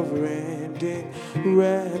 never-ending,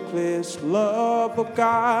 reckless love of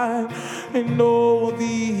God. And oh,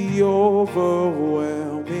 the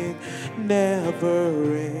overwhelming,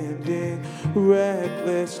 never-ending,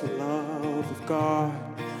 reckless love of God.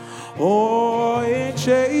 Oh, it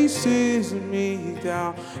chases me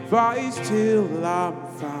down, fights till I'm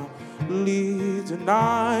found, leads to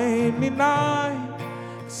 99.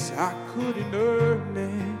 I couldn't earn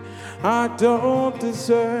it, I don't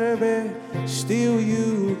deserve it, still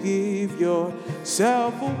you give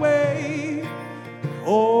yourself away.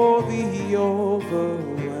 Oh, the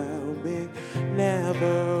overwhelming,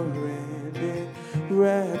 never-ending,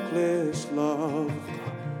 reckless love.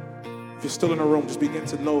 If you're still in the room, just begin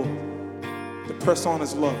to know to press on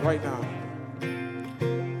His love right now.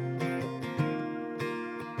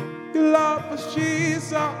 You love us,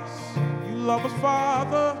 Jesus. You love us,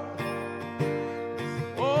 Father.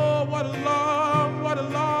 Oh, what a love, what a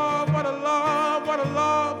love, what a love, what a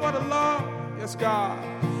love, what a love. Yes, God.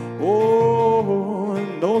 Oh,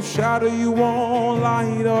 no shadow you won't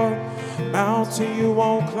light up, mountain you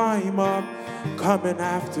won't climb up, coming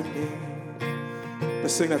after me.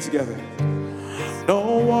 Let's sing that together.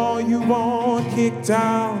 No wall you won't kick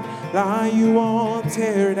down, lie you won't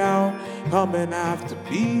tear down, coming after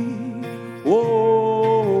me.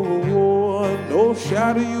 Oh, no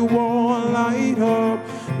shadow you won't light up,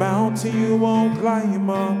 mountain you won't climb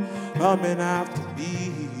up, coming after me.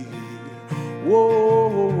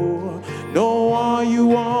 Whoa, no wall you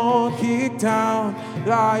won't kick down,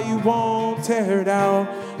 lie you won't tear down,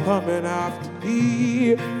 coming after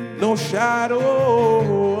me. No shadow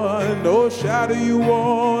you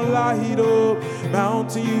won't light up,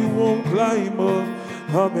 mountain you won't climb up,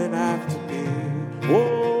 coming after me.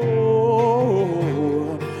 Whoa,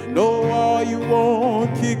 no wall you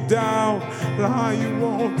won't kick down, lie you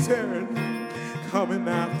won't tear, coming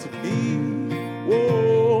after me.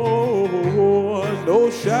 Whoa, no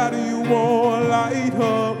shadow you won't light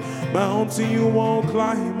up, mountain you won't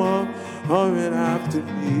climb up, coming after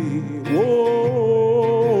me.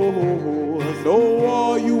 Whoa, no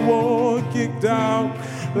wall you won't kick down,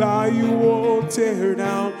 lie you won't tear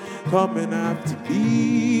down, coming after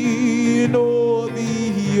me. No,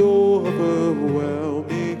 the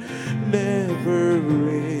overwhelming,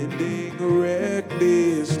 never-ending,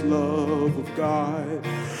 reckless love of God.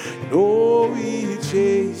 No, He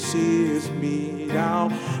chases me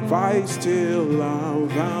down, fights till I'm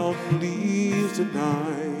found, leaves the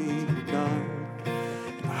 99.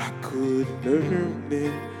 I couldn't earn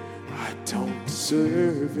it, I I don't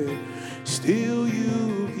deserve it. Still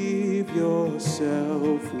you give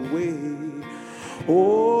yourself away.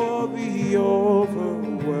 Oh, the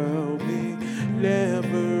overwhelming,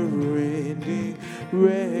 never-ending,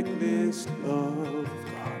 reckless love of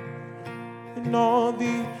God. And all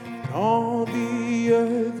the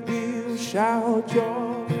earth will shout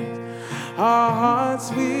your praise. Our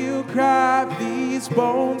hearts will cry, these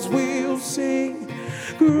bones will sing.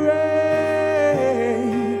 Great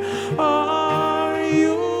are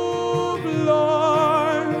you,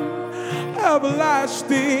 Lord,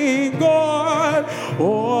 everlasting God.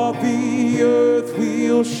 All the earth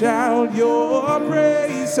will shout your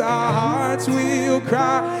praise. Our hearts will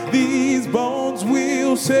cry, these bones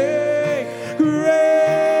will say, great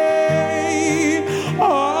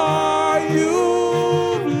are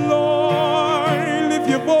you, Lord. Lift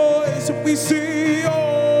your voice and we sing,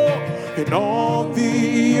 oh, and all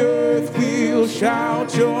the earth will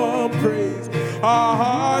shout your praise. Our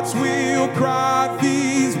hearts will cry,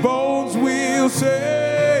 these bones will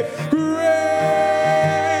say, great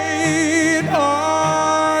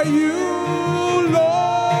are you, Lord.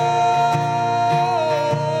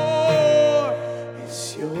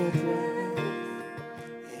 It's your breath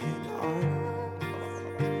in our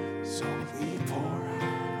lungs, so we pour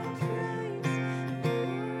out our praise.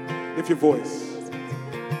 Lift your voice.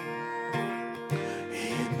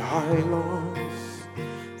 In our lungs,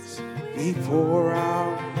 we pour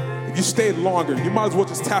out. If you stayed longer, you might as well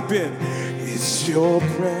just tap in. It's your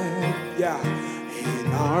breath, yeah,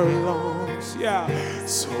 in our lungs, yeah.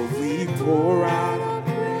 So we pour out our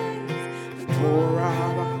praise, we pour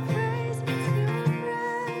out our praise.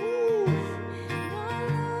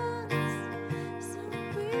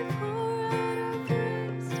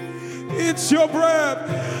 It's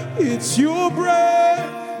your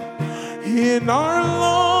breath in our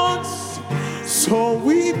lungs. So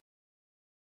we